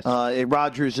good, yes.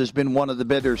 Rogers has been one of the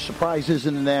better surprises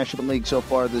in the National League so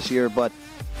far this year, but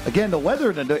again, the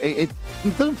weather, it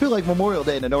doesn't feel like Memorial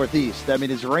Day in the Northeast. I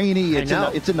mean, it's rainy,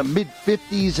 it's in the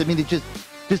mid-50s. I mean, it's just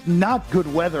not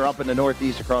good weather up in the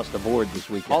Northeast across the board this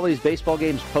weekend. All these baseball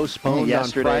games postponed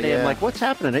yesterday, on Friday. Yeah. I'm like, what's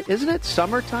happening? Isn't it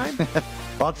summertime?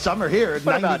 Well, it's summer here.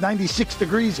 96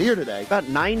 degrees here today. About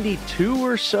 92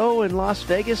 or so in Las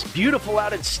Vegas. Beautiful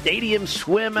out at Stadium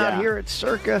Swim out here at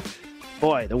Circa.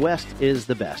 Boy, the West is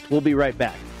the best. We'll be right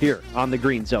back here on the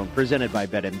Green Zone, presented by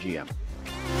BetMGM.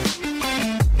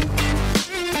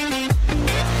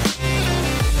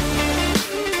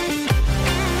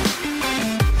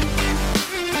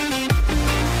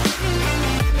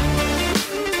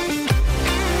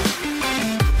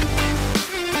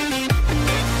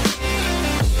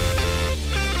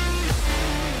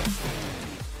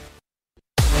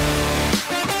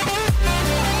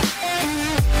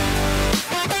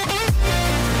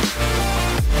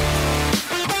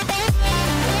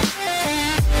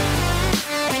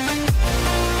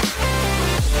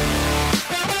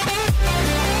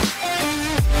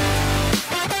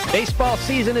 Baseball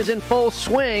season is in full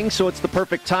swing, so it's the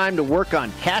perfect time to work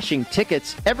on cashing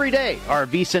tickets every day. Our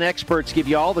VSiN experts give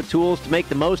you all the tools to make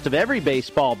the most of every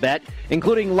baseball bet,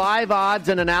 including live odds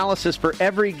and analysis for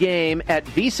every game at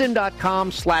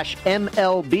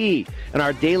vsin.com/MLB and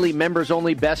our daily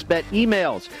members-only best bet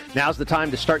emails. Now's the time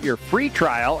to start your free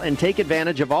trial and take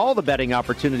advantage of all the betting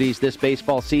opportunities this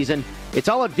baseball season. It's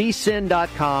all at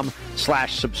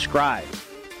vsin.com/subscribe.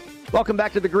 Welcome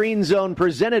back to the Green Zone,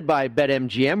 presented by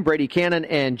BetMGM. Brady Cannon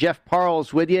and Jeff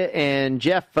Parles with you. And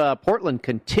Jeff, Portland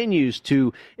continues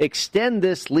to extend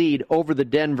this lead over the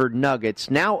Denver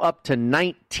Nuggets, now up to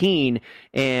 19,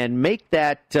 and make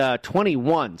that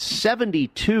 21,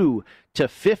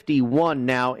 72-51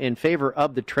 now in favor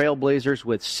of the Trailblazers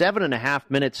with 7.5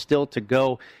 minutes still to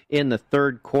go in the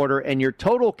third quarter, and your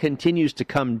total continues to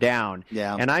come down.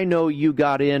 Yeah. And I know you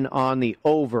got in on the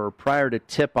over prior to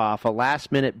tip-off, a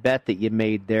last-minute bet that you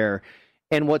made there.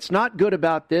 And what's not good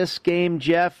about this game,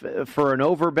 Jeff, for an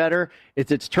over-better,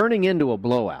 is it's turning into a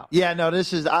blowout. Yeah, no,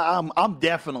 this is I'm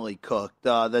definitely cooked.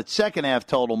 The second half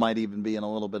total might even be in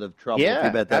a little bit of trouble if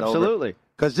you bet that absolutely.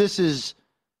 Because this is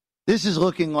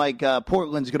looking like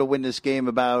Portland's going to win this game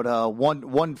about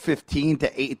 115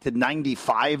 to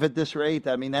 95 at this rate.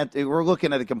 I mean, we're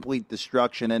looking at a complete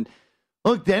destruction. And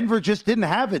look, Denver just didn't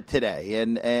have it today,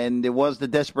 and it was the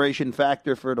desperation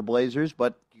factor for the Blazers.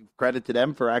 But credit to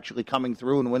them for actually coming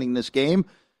through and winning this game.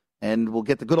 And we'll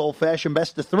get the good old-fashioned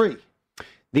best of 3.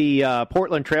 The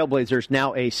Portland Trailblazers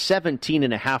now a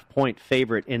 17.5-point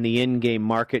favorite in the in-game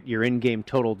market. Your in-game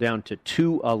total down to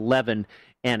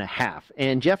 211.5.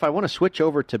 And, Jeff, I want to switch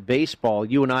over to baseball.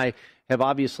 You and I have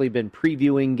obviously been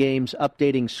previewing games,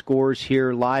 updating scores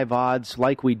here, live odds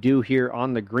like we do here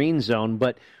on the Green Zone.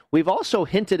 But we've also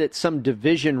hinted at some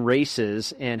division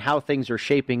races and how things are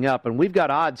shaping up. And we've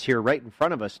got odds here right in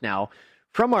front of us now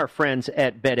from our friends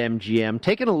at BetMGM.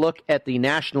 Taking a look at the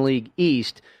National League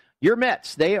East, your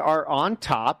Mets, they are on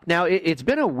top. Now, it's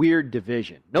been a weird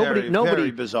division. Nobody, very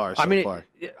bizarre so far.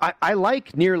 I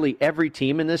like nearly every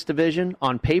team in this division.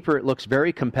 On paper, it looks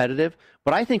very competitive,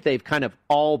 but I think they've kind of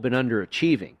all been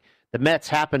underachieving. The Mets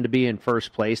happen to be in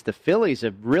first place. The Phillies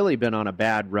have really been on a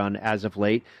bad run as of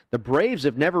late. The Braves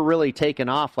have never really taken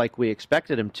off like we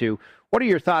expected them to. What are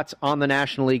your thoughts on the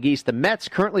National League East? The Mets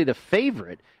currently the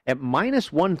favorite at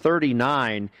minus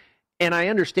 139, and I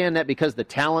understand that because the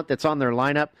talent that's on their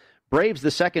lineup. Braves the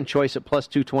second choice at plus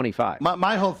 225.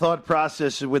 My whole thought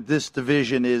process with this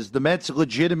division is the Mets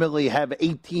legitimately have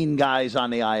 18 guys on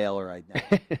the IL right now.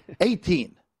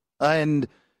 18. And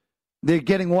they're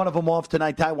getting one of them off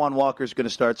tonight. Taijuan Walker's going to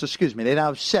start. So, they now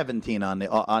have 17 on the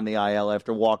IL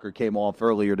after Walker came off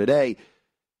earlier today.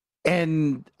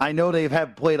 And I know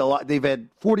have played a lot. They've had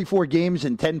 44 games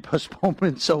and 10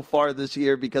 postponements so far this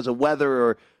year because of weather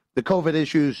or the COVID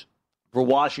issues for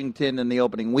Washington in the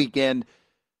opening weekend.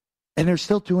 And they're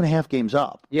still 2.5 games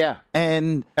up. Yeah.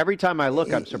 And every time I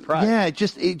look, I'm surprised. Yeah, it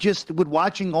just with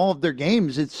watching all of their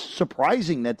games, it's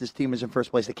surprising that this team is in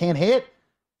first place. They can't hit.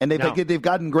 And they've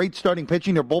gotten great starting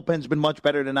pitching. Their bullpen's been much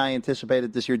better than I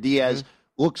anticipated this year. Diaz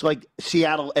looks like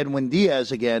Seattle Edwin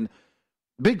Diaz again.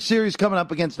 Big series coming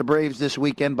up against the Braves this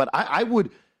weekend, but I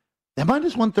would that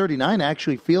minus 139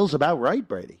 actually feels about right,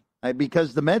 Brady.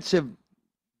 Because the Mets have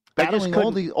battling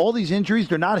all these injuries,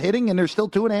 they're not hitting, and they're still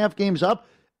 2.5 games up.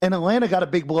 And Atlanta got a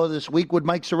big blow this week with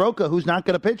Mike Soroka, who's not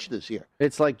going to pitch this year.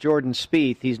 It's like Jordan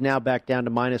Spieth. He's now back down to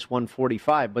minus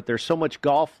 145, but there's so much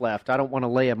golf left, I don't want to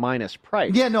lay a minus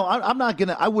price. Yeah, no, I'm not going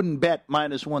to. I wouldn't bet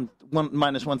minus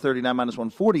 139, minus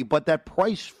 140, but that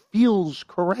price feels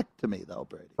correct to me, though,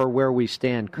 Brady. For where we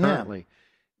stand currently. Yeah.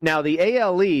 Now, the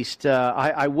AL East,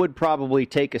 I would probably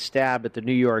take a stab at the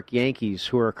New York Yankees,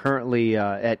 who are currently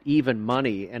at even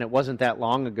money, and it wasn't that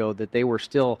long ago that they were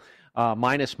still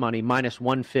minus money, minus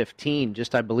 115,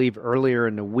 just I believe earlier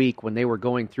in the week when they were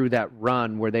going through that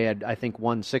run where they had, I think,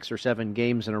 won 6 or 7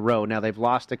 games in a row. Now, they've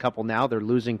lost a couple now. They're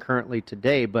losing currently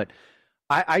today, but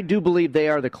I do believe they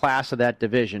are the class of that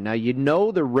division.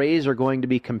 Now, the Rays are going to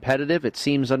be competitive. It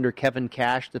seems under Kevin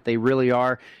Cash that they really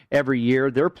are every year.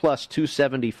 They're plus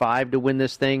 275 to win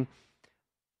this thing.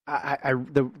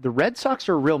 The Red Sox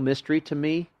are a real mystery to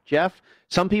me, Jeff.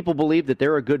 Some people believe that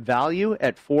they're a good value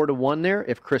at 4-1 there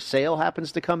if Chris Sale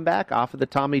happens to come back off of the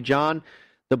Tommy John.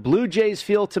 The Blue Jays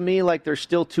feel to me like they're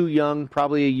still too young,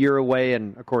 probably a year away.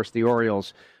 And, of course, the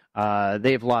Orioles,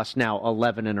 they've lost now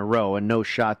 11 in a row and no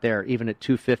shot there, even at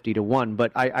 250-1.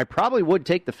 But I probably would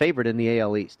take the favorite in the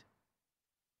AL East.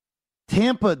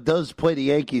 Tampa does play the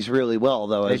Yankees really well,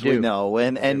 though, as we know,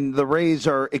 and the Rays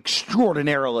are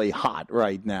extraordinarily hot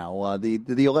right now. The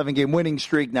 11-game winning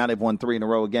streak, now they've won 3 in a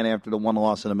row again after the one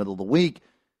loss in the middle of the week.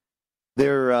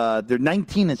 They're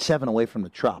 19-7 away from the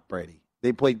Trop, Brady.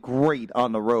 They played great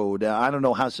on the road. I don't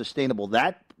know how sustainable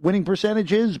that winning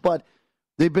percentage is, but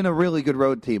they've been a really good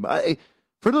road team.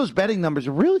 For those betting numbers,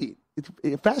 really, it's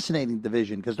a fascinating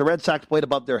division because the Red Sox played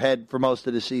above their head for most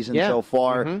of the season so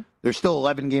far. Mm-hmm. They're still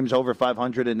 11 games over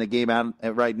 500 in the game out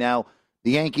right now.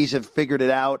 The Yankees have figured it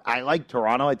out. I like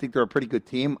Toronto. I think they're a pretty good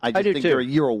team. I just think they're a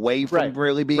year away from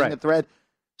really being a threat.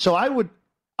 So I'm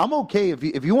okay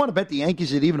if you want to bet the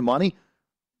Yankees at even money,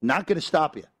 not going to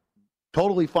stop you.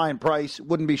 Totally fine price.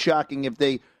 Wouldn't be shocking if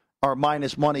they are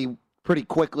minus money pretty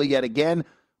quickly yet again.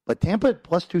 But Tampa at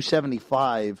plus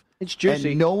 275. It's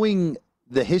juicy. And knowing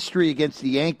the history against the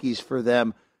Yankees for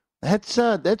them,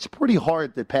 that's pretty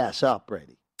hard to pass up,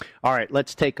 Brady. All right,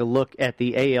 let's take a look at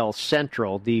the AL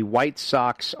Central. The White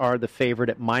Sox are the favorite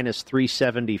at minus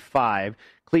 375.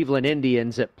 Cleveland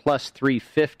Indians at plus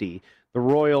 350. The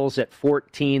Royals at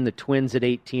 14, the Twins at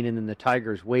 18, and then the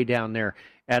Tigers way down there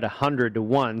at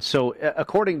 100-1. So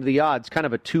according to the odds, kind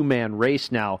of a two-man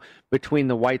race now between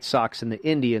the White Sox and the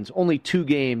Indians. Only 2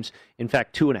 games, in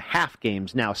fact 2.5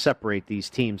 games now separate these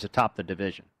teams atop the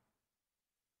division.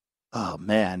 Oh,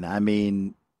 man. I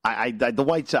mean, the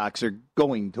White Sox are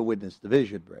going to win this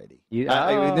division, Brady.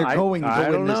 They're going to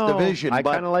win this division. I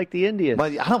kind of like the Indians.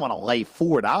 But I don't want to lay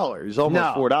 $4,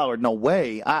 almost $4. No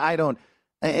way. I don't.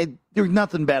 There's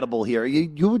nothing bettable here.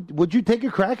 Would you take a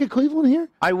crack at Cleveland here?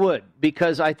 I would,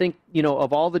 because I think,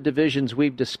 of all the divisions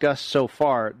we've discussed so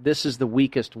far, this is the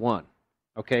weakest one.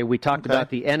 Okay, we talked about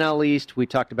the NL East, we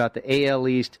talked about the AL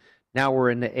East, now we're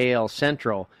in the AL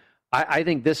Central. I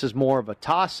think this is more of a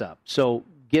toss-up. So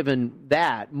given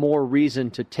that, more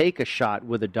reason to take a shot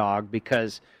with a dog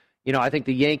because, I think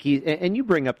the Yankees, and you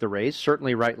bring up the Rays,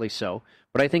 certainly rightly so,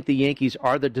 but I think the Yankees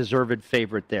are the deserved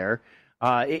favorite there.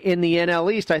 In the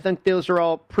NL East, I think those are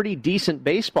all pretty decent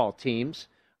baseball teams.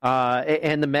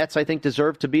 And the Mets, I think,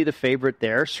 deserve to be the favorite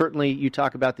there. Certainly, you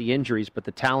talk about the injuries, but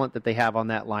the talent that they have on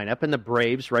that lineup. And the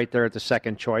Braves, right there at the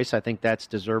second choice, I think that's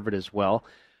deserved as well.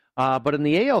 But in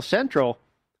the AL Central,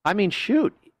 I mean,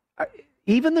 shoot,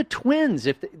 even the Twins,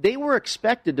 if they were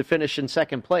expected to finish in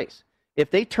second place, if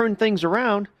they turn things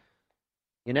around,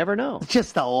 you never know. It's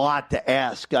just a lot to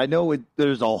ask. I know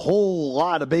there's a whole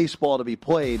lot of baseball to be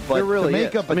played, but there really to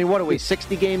make is. up, what are we,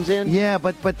 60 games in? Yeah,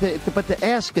 but to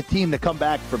ask a team to come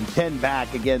back from 10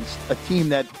 back against a team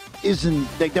that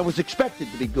that was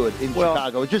expected to be good in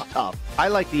Chicago, it's just tough. I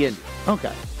like the Indians.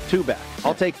 Okay. 2 back.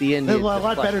 I'll take the Indians. A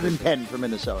lot better than 10 for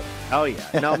Minnesota. Oh,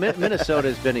 yeah. No, Minnesota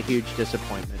has been a huge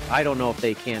disappointment. I don't know if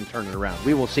they can turn it around.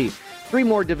 We will see. 3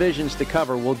 more divisions to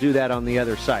cover. We'll do that on the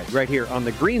other side, right here on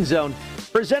the Green Zone,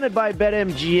 presented by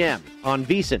BetMGM on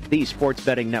VSiN, the Sports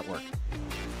Betting Network.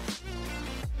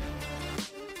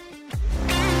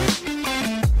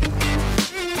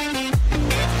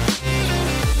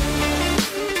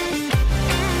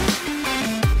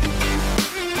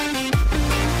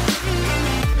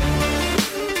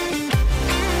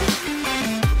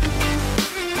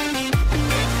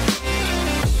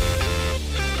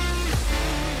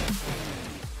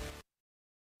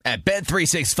 At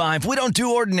Bet365, we don't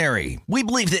do ordinary. We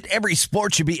believe that every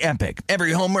sport should be epic.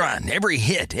 Every home run, every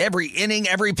hit, every inning,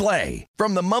 every play.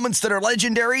 From the moments that are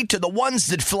legendary to the ones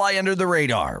that fly under the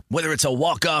radar. Whether it's a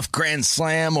walk-off grand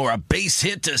slam or a base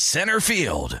hit to center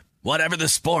field. Whatever the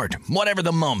sport, whatever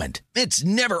the moment. It's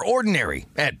never ordinary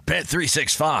at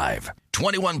Bet365.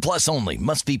 21 plus only.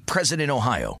 Must be present in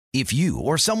Ohio. If you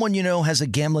or someone you know has a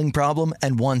gambling problem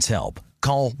and wants help,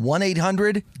 call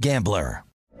 1-800-GAMBLER.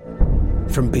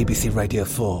 From BBC Radio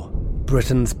 4,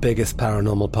 Britain's biggest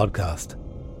paranormal podcast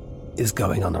is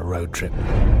going on a road trip.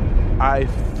 I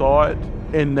thought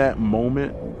in that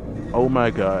moment, oh my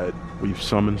God, we've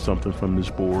summoned something from this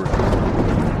board.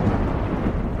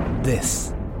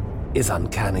 This is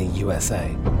Uncanny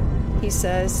USA. He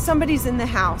says, somebody's in the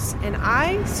house, and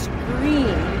I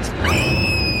screamed.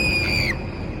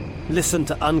 Listen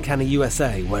to Uncanny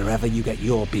USA wherever you get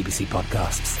your BBC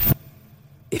podcasts,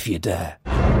 if you dare.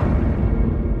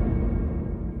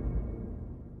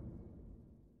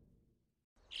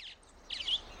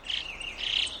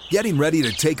 Getting ready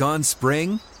to take on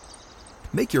spring?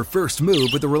 Make your first move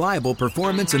with the reliable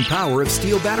performance and power of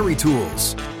Steel battery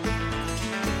tools.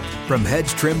 From hedge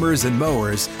trimmers and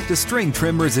mowers to string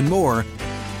trimmers and more,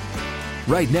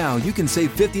 right now you can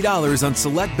save $50 on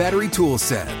select battery tool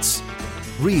sets.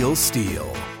 Real Steel.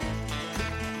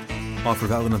 Offer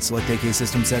valid on select AK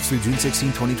system sets through June 16,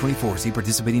 2024. See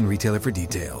participating retailer for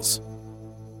details.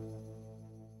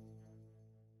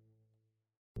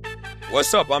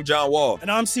 What's up? I'm John Wall.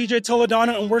 And I'm CJ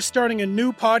Toledano, and we're starting a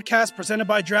new podcast presented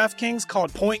by DraftKings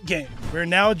called Point Game. We're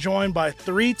now joined by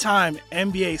 3-time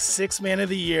NBA Sixth Man of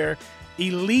the Year,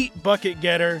 elite bucket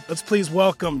getter. Let's please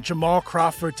welcome Jamal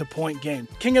Crawford to Point Game.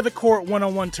 King of the Court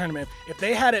one-on-one tournament. If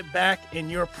they had it back in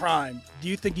your prime, do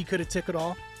you think you could have took it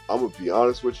all? I'm going to be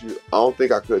honest with you. I don't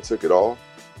think I could have took it all,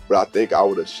 but I think I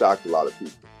would have shocked a lot of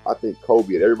people. I think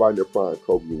Kobe and everybody in their prime,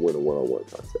 Kobe would win a one-on-one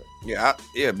contest. Yeah,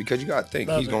 because you got to think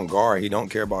he's going to guard. He don't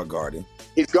care about guarding.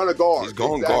 He's going to guard. He's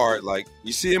going to guard. Like,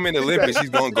 you see him in the Olympics, he's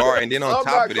going to guard. And then on top of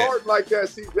that. I'm not guarding like that,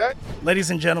 CJ.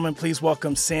 Ladies and gentlemen, please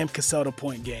welcome Sam Cassell to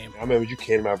Point Game. I remember you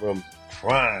came out from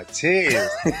crying, tears.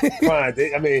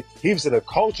 Crying. I mean, he was in a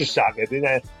culture shock. And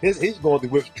then he's going through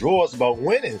withdrawals about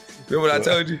winning. Remember what I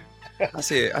told you? I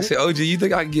said, OG, you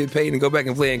think I can get paid and go back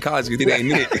and play in college because it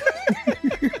ain't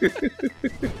it?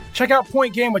 Check out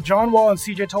Point Game with John Wall and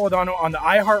CJ Toledano on the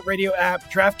iHeartRadio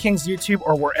app, DraftKings YouTube,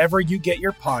 or wherever you get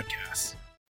your podcasts.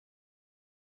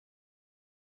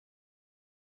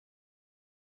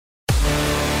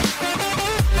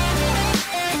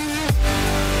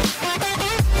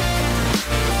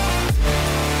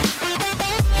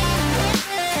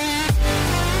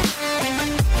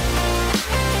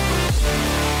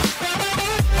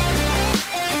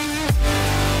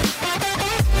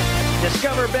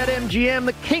 Discover BetMGM,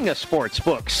 the king of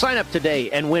sportsbooks. Sign up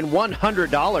today and win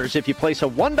 $100 if you place a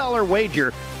 $1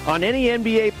 wager on any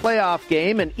NBA playoff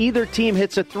game and either team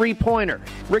hits a three-pointer,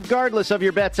 regardless of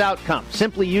your bet's outcome.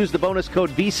 Simply use the bonus code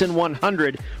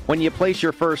VEASAN100 when you place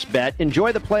your first bet.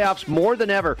 Enjoy the playoffs more than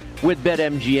ever with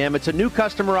BetMGM. It's a new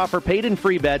customer offer, paid in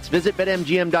free bets. Visit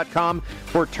BetMGM.com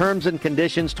for terms and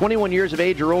conditions. 21 years of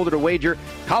age or older to wager.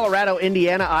 Colorado,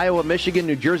 Indiana, Iowa, Michigan,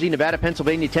 New Jersey, Nevada,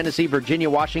 Pennsylvania, Tennessee, Virginia,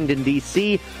 Washington,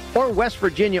 D.C., or West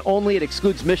Virginia only. It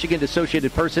excludes Michigan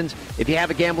associated persons. If you have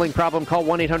a gambling problem, call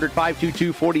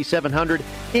 1-800-522-4700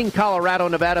 in Colorado,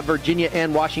 Nevada, Virginia,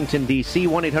 and Washington, D.C.,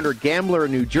 1-800-GAMBLER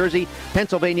in New Jersey,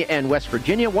 Pennsylvania, and West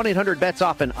Virginia,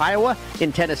 1-800-BETS-OFF in Iowa,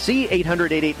 in Tennessee,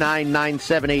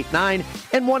 800-889-9789,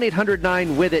 and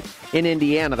 1-800-9-WITH-IT in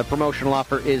Indiana. The promotional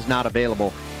offer is not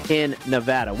available in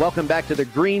Nevada. Welcome back to the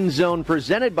Green Zone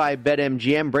presented by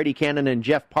BetMGM. Brady Cannon and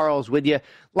Jeff Parles with you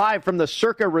live from the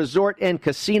Circa Resort and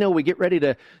Casino. We get ready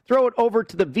to throw it over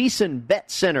to the VEASAN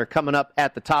Bet Center coming up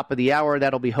at the top of the hour.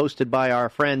 That'll be hosted by our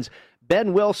friends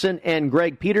Ben Wilson and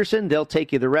Greg Peterson. They'll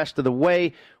take you the rest of the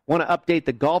way. Want to update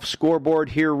the golf scoreboard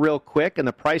here real quick, and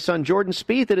the price on Jordan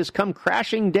Spieth, it has come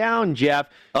crashing down, Jeff.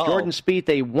 Jordan Spieth,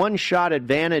 a one-shot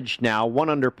advantage now, 1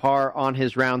 under par on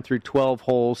his round through 12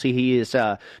 holes. He is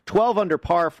 12 under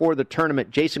par for the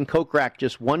tournament. Jason Kokrak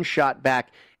just 1 shot back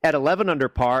at 11 under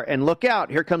par. And look out,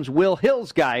 here comes Will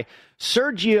Hill's guy,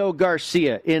 Sergio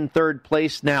Garcia, in third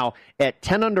place now at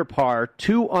 10 under par,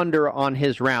 2 under on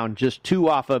his round, just 2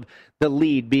 off of the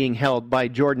lead being held by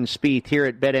Jordan Spieth here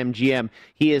at BetMGM.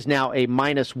 He is now a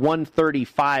minus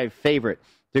 135 favorite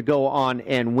to go on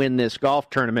and win this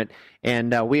golf tournament,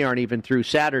 and we aren't even through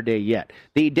Saturday yet.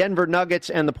 The Denver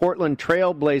Nuggets and the Portland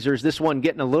Trail Blazers, this one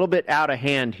getting a little bit out of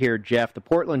hand here, Jeff. The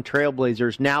Portland Trail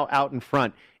Blazers now out in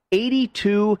front,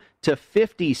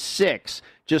 82-56,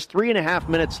 just 3.5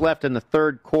 minutes left in the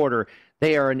third quarter.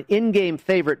 They are an in-game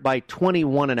favorite by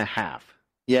 21.5.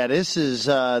 Yeah, this has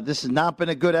not been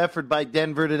a good effort by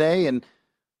Denver today. And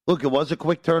look, it was a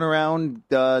quick turnaround,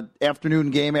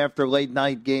 afternoon game after late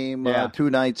night game 2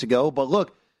 nights ago. But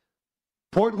look,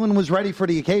 Portland was ready for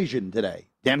the occasion today.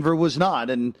 Denver was not,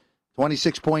 and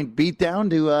 26-point beatdown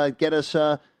to get us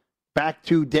back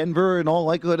to Denver in all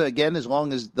likelihood again, as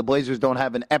long as the Blazers don't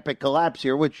have an epic collapse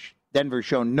here, which Denver's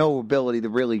shown no ability to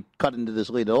really cut into this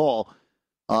lead at all.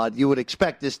 You would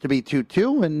expect this to be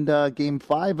 2-2 and Game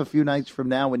 5 a few nights from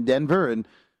now in Denver, and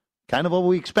kind of what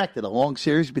we expected, a long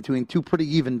series between two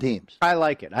pretty even teams. I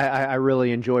like it. I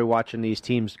really enjoy watching these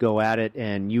teams go at it,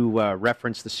 and you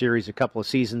referenced the series a couple of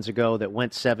seasons ago that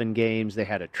went 7 games. They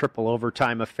had a triple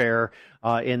overtime affair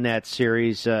in that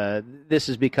series. This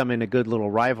is becoming a good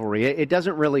little rivalry. It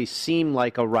doesn't really seem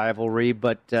like a rivalry,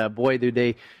 but boy, do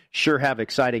they sure have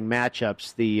exciting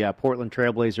matchups, the Portland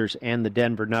Trailblazers and the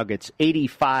Denver Nuggets.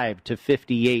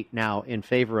 85-58 now in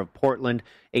favor of Portland,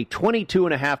 a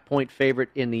 22.5-point favorite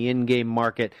in the in-game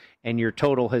market, and your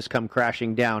total has come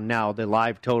crashing down now, the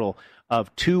live total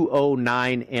of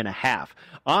 209.5.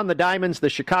 On the diamonds, the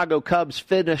Chicago Cubs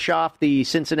finish off the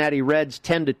Cincinnati Reds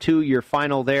 10-2, your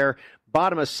final there.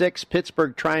 Bottom of 6,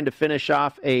 Pittsburgh trying to finish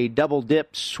off a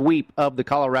double-dip sweep of the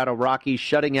Colorado Rockies,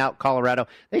 shutting out Colorado.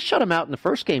 They shut them out in the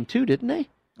first game, too, didn't they?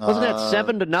 Wasn't that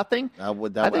 7-0?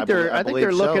 I think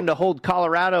they're looking to hold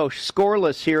Colorado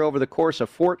scoreless here over the course of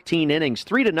 14 innings.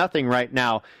 3-0 right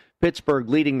now. Pittsburgh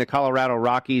leading the Colorado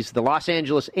Rockies. The Los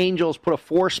Angeles Angels put a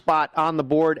 4 spot on the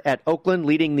board at Oakland,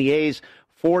 leading the A's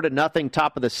 4-0,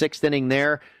 top of the 6th inning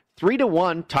there.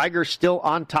 3-1, Tigers still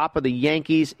on top of the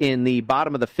Yankees in the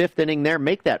bottom of the 5th inning there.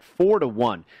 Make that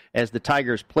 4-1 as the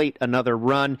Tigers plate another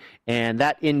run, and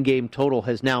that in-game total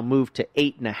has now moved to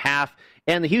 8.5.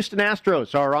 And the Houston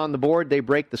Astros are on the board. They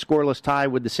break the scoreless tie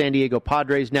with the San Diego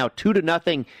Padres, now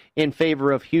 2-0 in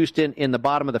favor of Houston in the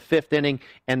bottom of the 5th inning,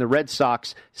 and the Red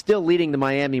Sox still leading the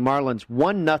Miami Marlins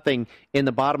 1-0 in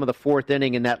the bottom of the 4th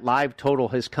inning, and that live total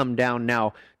has come down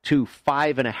now to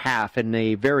 5.5 in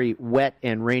a very wet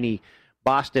and rainy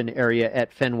Boston area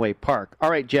at Fenway Park. All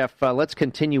right, Jeff, let's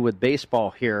continue with baseball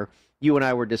here. You and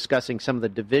I were discussing some of the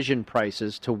division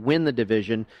prices to win the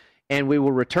division, and we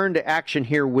will return to action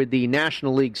here with the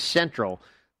National League Central.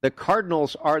 The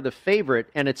Cardinals are the favorite,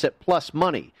 and it's at plus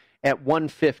money at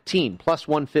 115, plus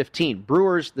 115.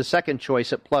 Brewers, the second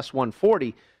choice, at plus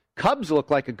 140. Cubs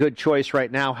look like a good choice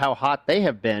right now, how hot they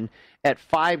have been, at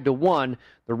 5-1.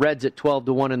 The Reds at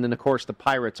 12-1, and then, of course, the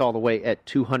Pirates all the way at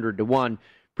 200-1.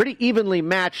 Pretty evenly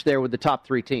matched there with the top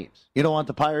 3 teams. You don't want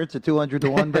the Pirates at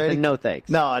 200-1, Brady? No, thanks.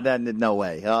 No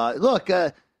way. Look,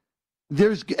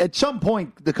 there's at some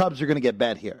point the Cubs are going to get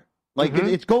bet here. Like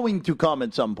it's going to come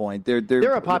at some point.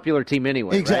 They're a popular team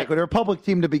anyway. Exactly, right? They're a public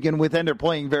team to begin with, and they're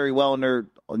playing very well, and they're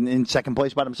in second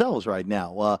place by themselves right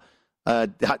now.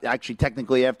 Actually,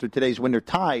 technically, after today's win, they're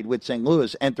tied with St.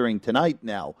 Louis entering tonight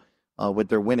now with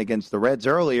their win against the Reds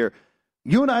earlier.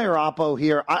 You and I are oppo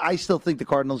here. I still think the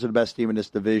Cardinals are the best team in this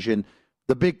division.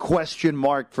 The big question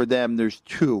mark for them, there's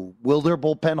two. Will their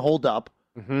bullpen hold up?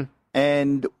 Mm-hmm.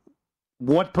 And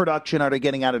what production are they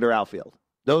getting out of their outfield?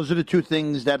 Those are the two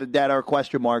things that are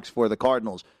question marks for the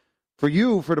Cardinals. For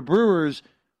you, for the Brewers,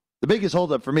 the biggest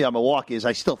holdup for me on Milwaukee is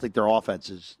I still think their offense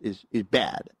is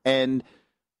bad. And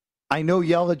I know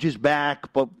Yelich is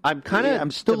back, but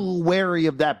I'm still wary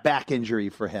of that back injury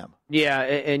for him. Yeah,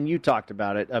 and you talked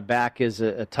about it. A back is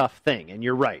a tough thing, and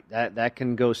you're right. That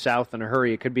can go south in a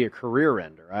hurry. It could be a career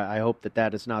ender. I hope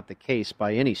that is not the case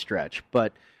by any stretch.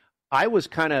 But I was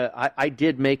I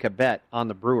did make a bet on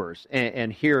the Brewers,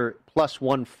 and here plus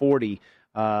 140,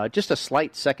 just a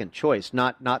slight second choice,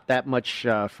 not that much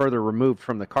further removed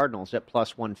from the Cardinals at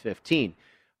plus 115.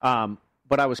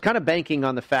 But I was kind of banking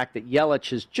on the fact that Yelich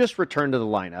has just returned to the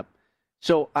lineup.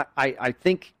 So I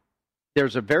think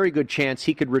there's a very good chance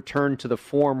he could return to the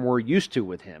form we're used to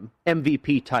with him,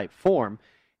 MVP-type form,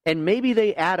 and maybe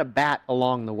they add a bat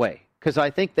along the way, because I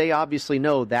think they obviously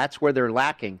know that's where they're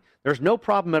lacking. There's no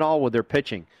problem at all with their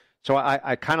pitching. So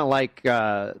I kind of like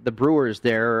the Brewers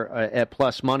there at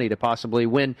plus money to possibly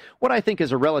win what I think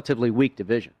is a relatively weak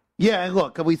division. Yeah, and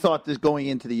look, we thought this going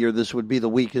into the year, this would be the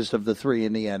weakest of the three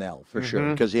in the NL, for sure,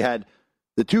 because you had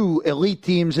the two elite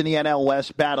teams in the NL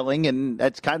West battling, and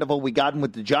that's kind of what we got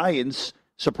with the Giants,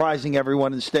 surprising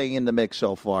everyone and staying in the mix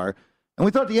so far. And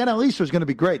we thought the NL East was going to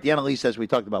be great. The NL East, as we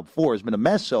talked about before, has been a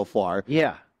mess so far.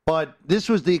 Yeah. But this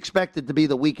was expected to be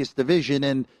the weakest division,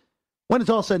 and when it's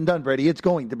all said and done, Brady, it's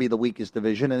going to be the weakest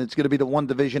division, and it's going to be the one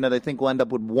division that I think will end up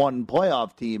with one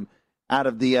playoff team out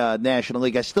of the National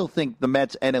League. I still think the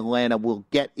Mets and Atlanta will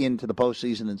get into the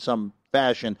postseason in some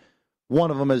fashion. One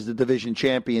of them is the division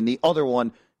champion. The other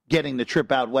one getting the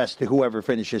trip out west to whoever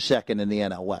finishes second in the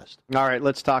NL West. All right,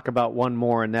 let's talk about one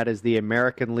more, and that is the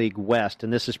American League West.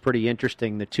 And this is pretty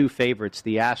interesting. The two favorites,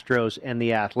 the Astros and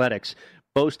the Athletics,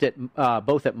 both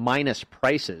at minus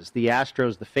prices. The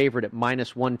Astros, the favorite, at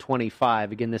minus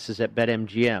 125. Again, this is at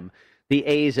BetMGM. The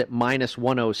A's at minus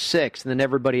 106, and then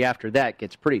everybody after that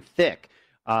gets pretty thick.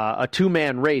 A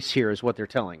two-man race here is what they're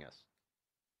telling us.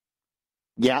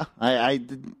 Yeah,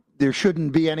 there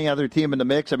shouldn't be any other team in the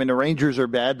mix. I mean, the Rangers are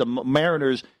bad. The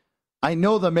Mariners, I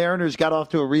know the Mariners got off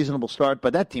to a reasonable start,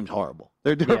 but that team's horrible.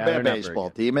 They're a bad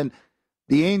baseball team. And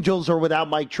the Angels are without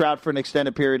Mike Trout for an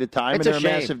extended period of time. It's and a they're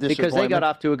shame, a massive disappointment. because they got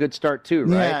off to a good start too,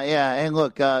 right? Yeah. And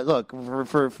look,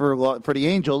 for the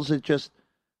Angels, it's just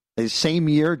a same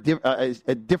year,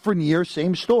 a different year,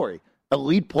 same story.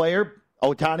 Elite player,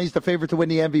 Ohtani's the favorite to win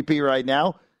the MVP right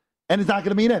now, and it's not going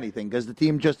to mean anything because the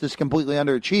team just is completely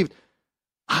underachieved.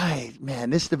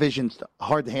 This division's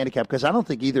hard to handicap because I don't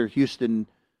think either Houston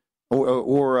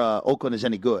or Oakland is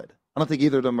any good. I don't think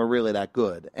either of them are really that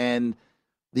good. And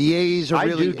the A's are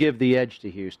really... I do give the edge to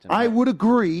Houston. I would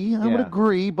agree. I would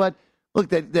agree. But look,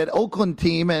 that Oakland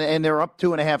team, and they're up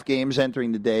 2.5 games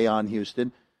entering the day on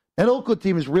Houston. That Oakland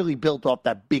team is really built off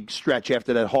that big stretch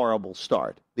after that horrible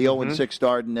start. The 0-6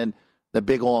 start and then the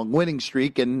big, long winning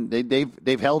streak, and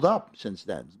they've held up since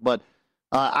then. But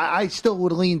I still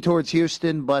would lean towards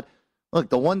Houston. But look,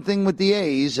 the one thing with the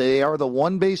A's, they are the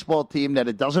one baseball team that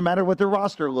it doesn't matter what their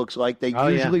roster looks like. They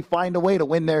usually find a way to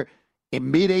win their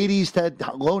mid-80s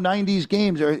to low 90s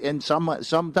games, and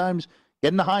sometimes get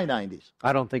in the high 90s.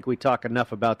 I don't think we talk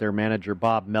enough about their manager,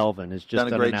 Bob Melvin, has just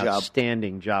done an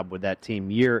outstanding job with that team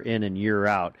year in and year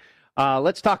out.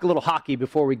 Let's talk a little hockey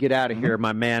before we get out of here,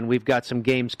 my man. We've got some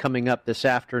games coming up this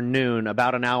afternoon,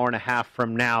 about an hour and a half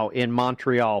from now in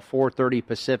Montreal, 4:30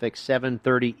 Pacific,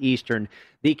 7:30 Eastern.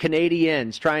 The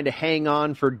Canadiens trying to hang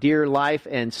on for dear life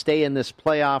and stay in this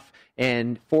playoff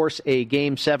and force a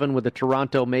Game 7 with the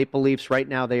Toronto Maple Leafs. Right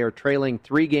now they are trailing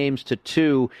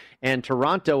 3-2, and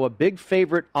Toronto, a big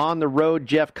favorite on the road,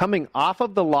 Jeff, coming off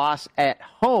of the loss at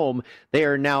home. They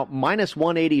are now minus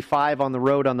 185 on the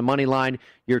road on the money line.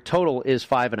 Your total is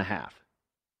 5.5.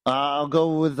 I'll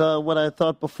go with what I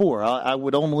thought before. I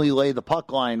would only lay the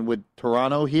puck line with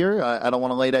Toronto here. I don't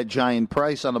want to lay that giant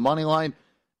price on the money line.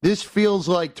 This feels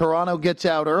like Toronto gets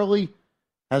out early,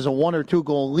 has a 1 or 2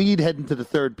 goal lead heading to the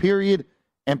third period.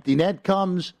 Empty net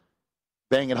comes,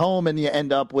 bang it home, and you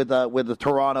end up with a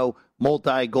Toronto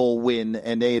multi-goal win,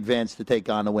 and they advance to take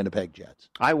on the Winnipeg Jets.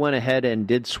 I went ahead and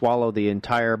did swallow the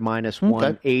entire minus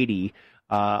 180.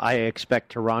 I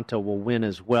expect Toronto will win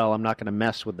as well. I'm not going to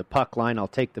mess with the puck line. I'll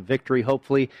take the victory,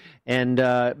 hopefully, and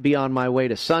be on my way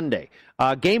to Sunday.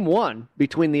 Game 1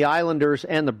 between the Islanders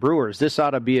and the Brewers. This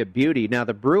ought to be a beauty. Now,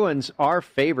 the Bruins are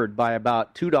favored by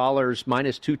about $2,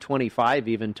 minus 225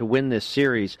 even, to win this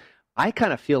series. I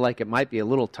kind of feel like it might be a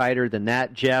little tighter than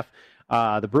that, Jeff.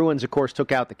 The Bruins, of course,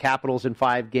 took out the Capitals in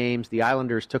 5 games. The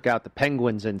Islanders took out the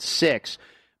Penguins in 6.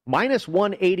 Minus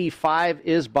 185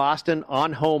 is Boston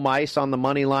on home ice on the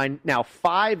money line. Now,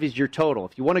 5 is your total.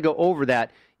 If you want to go over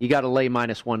that, you got to lay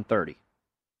minus 130.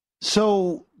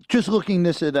 So, just looking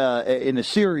this at in a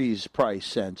series price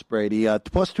sense, Brady,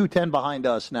 plus 210 behind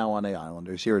us now on the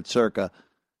Islanders here at Circa.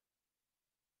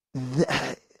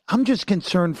 I'm just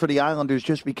concerned for the Islanders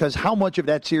just because how much of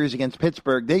that series against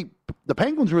Pittsburgh, the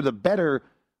Penguins were the better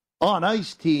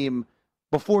on-ice team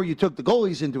before you took the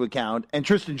goalies into account, and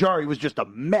Tristan Jarry was just a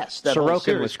mess.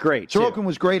 Sorokin was great, Sorokin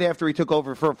was great after he took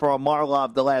over for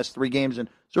Marlov the last 3 games, and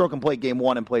Sorokin played game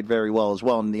 1 and played very well as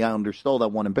well, and the Islanders stole that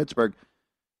one in Pittsburgh.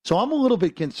 So I'm a little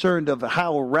bit concerned of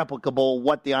how replicable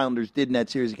what the Islanders did in that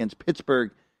series against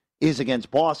Pittsburgh is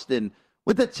against Boston.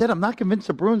 With that said, I'm not convinced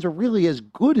the Bruins are really as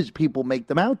good as people make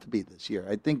them out to be this year.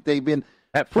 I think they've been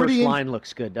that first line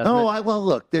looks good, doesn't it? Well,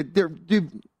 look,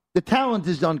 the talent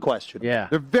is unquestionable. Yeah,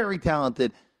 they're very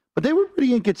talented, but they were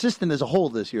pretty inconsistent as a whole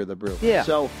this year. The Bruins. Yeah.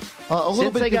 So a little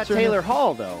Since bit they got Taylor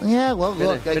Hall, though. Yeah. Well,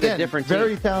 look again, different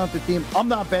very team. talented team. I'm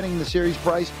not betting the series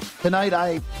price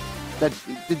tonight.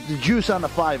 The juice on the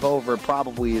 5 over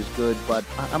probably is good, but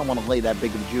I don't want to lay that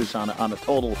big of a juice on a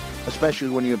total, especially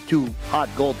when you have 2 hot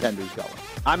goaltenders going.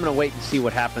 I'm going to wait and see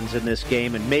what happens in this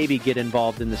game and maybe get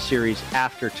involved in the series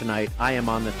after tonight. I am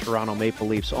on the Toronto Maple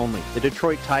Leafs only. The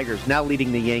Detroit Tigers now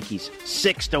leading the Yankees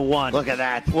 6-1. Look at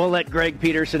that. We'll let Greg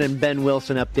Peterson and Ben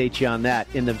Wilson update you on that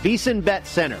in the VSiN Bet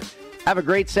Center. Have a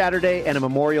great Saturday and a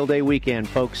Memorial Day weekend,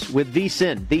 folks, with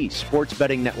VSiN, the Sports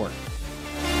Betting Network.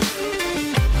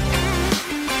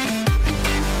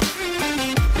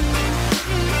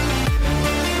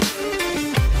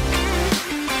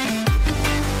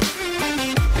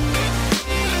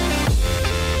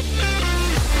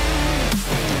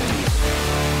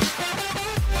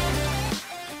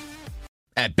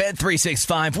 At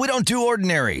Bet365, we don't do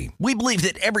ordinary. We believe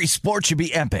that every sport should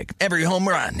be epic. Every home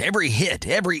run, every hit,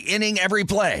 every inning, every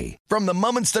play. From the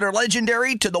moments that are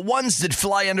legendary to the ones that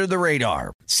fly under the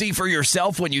radar. See for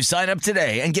yourself when you sign up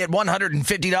today and get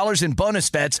 $150 in bonus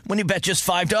bets when you bet just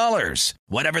 $5.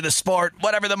 Whatever the sport,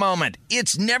 whatever the moment,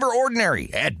 it's never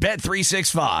ordinary at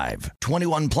Bet365.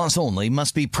 21 plus only.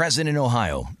 Must be present in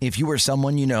Ohio. If you or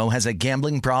someone you know has a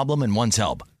gambling problem and wants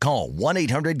help, call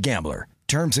 1-800-GAMBLER.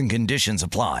 Terms and conditions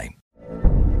apply.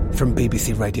 From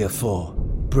BBC Radio 4,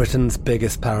 Britain's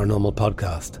biggest paranormal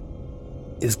podcast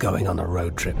is going on a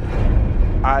road trip.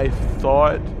 I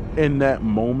thought in that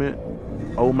moment,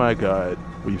 oh my God,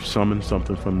 we've summoned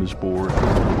something from this board.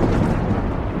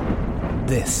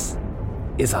 This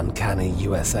is Uncanny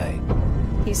USA.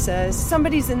 He says,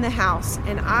 somebody's in the house,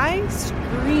 and I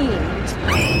screamed.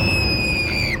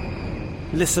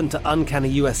 Listen to Uncanny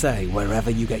USA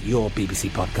wherever you get your BBC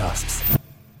podcasts,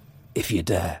 if you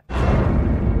dare.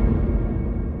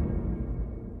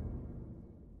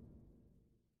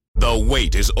 The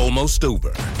wait is almost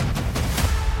over.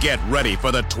 Get ready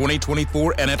for the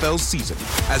 2024 NFL season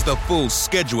as the full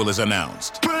schedule is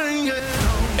announced.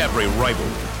 Every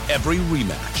rivalry, every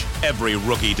rematch, every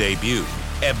rookie debut,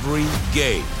 every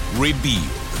game revealed.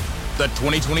 The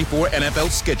 2024 NFL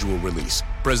schedule release,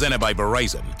 presented by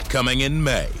Verizon, coming in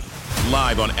May.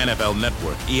 Live on NFL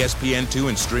Network, ESPN2,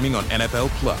 and streaming on NFL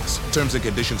Plus. Terms and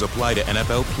conditions apply to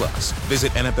NFL Plus.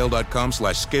 Visit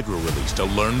NFL.com/schedule release to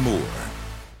learn more.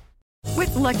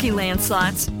 With Lucky Land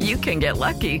Slots, you can get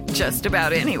lucky just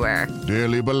about anywhere.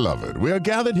 Dearly beloved, we are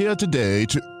gathered here today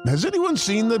to... Has anyone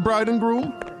seen the bride and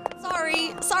groom?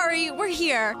 Sorry, we're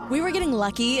here. We were getting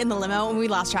lucky in the limo and we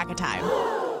lost track of time.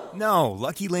 No,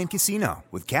 Lucky Land Casino,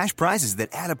 with cash prizes that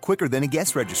add up quicker than a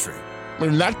guest registry.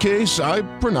 In that case, I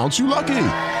pronounce you lucky.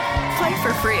 Play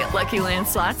for free at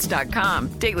LuckyLandSlots.com.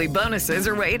 Daily bonuses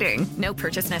are waiting. No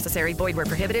purchase necessary. Void where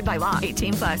prohibited by law.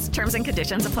 18+. Terms and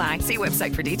conditions apply. See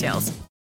website for details.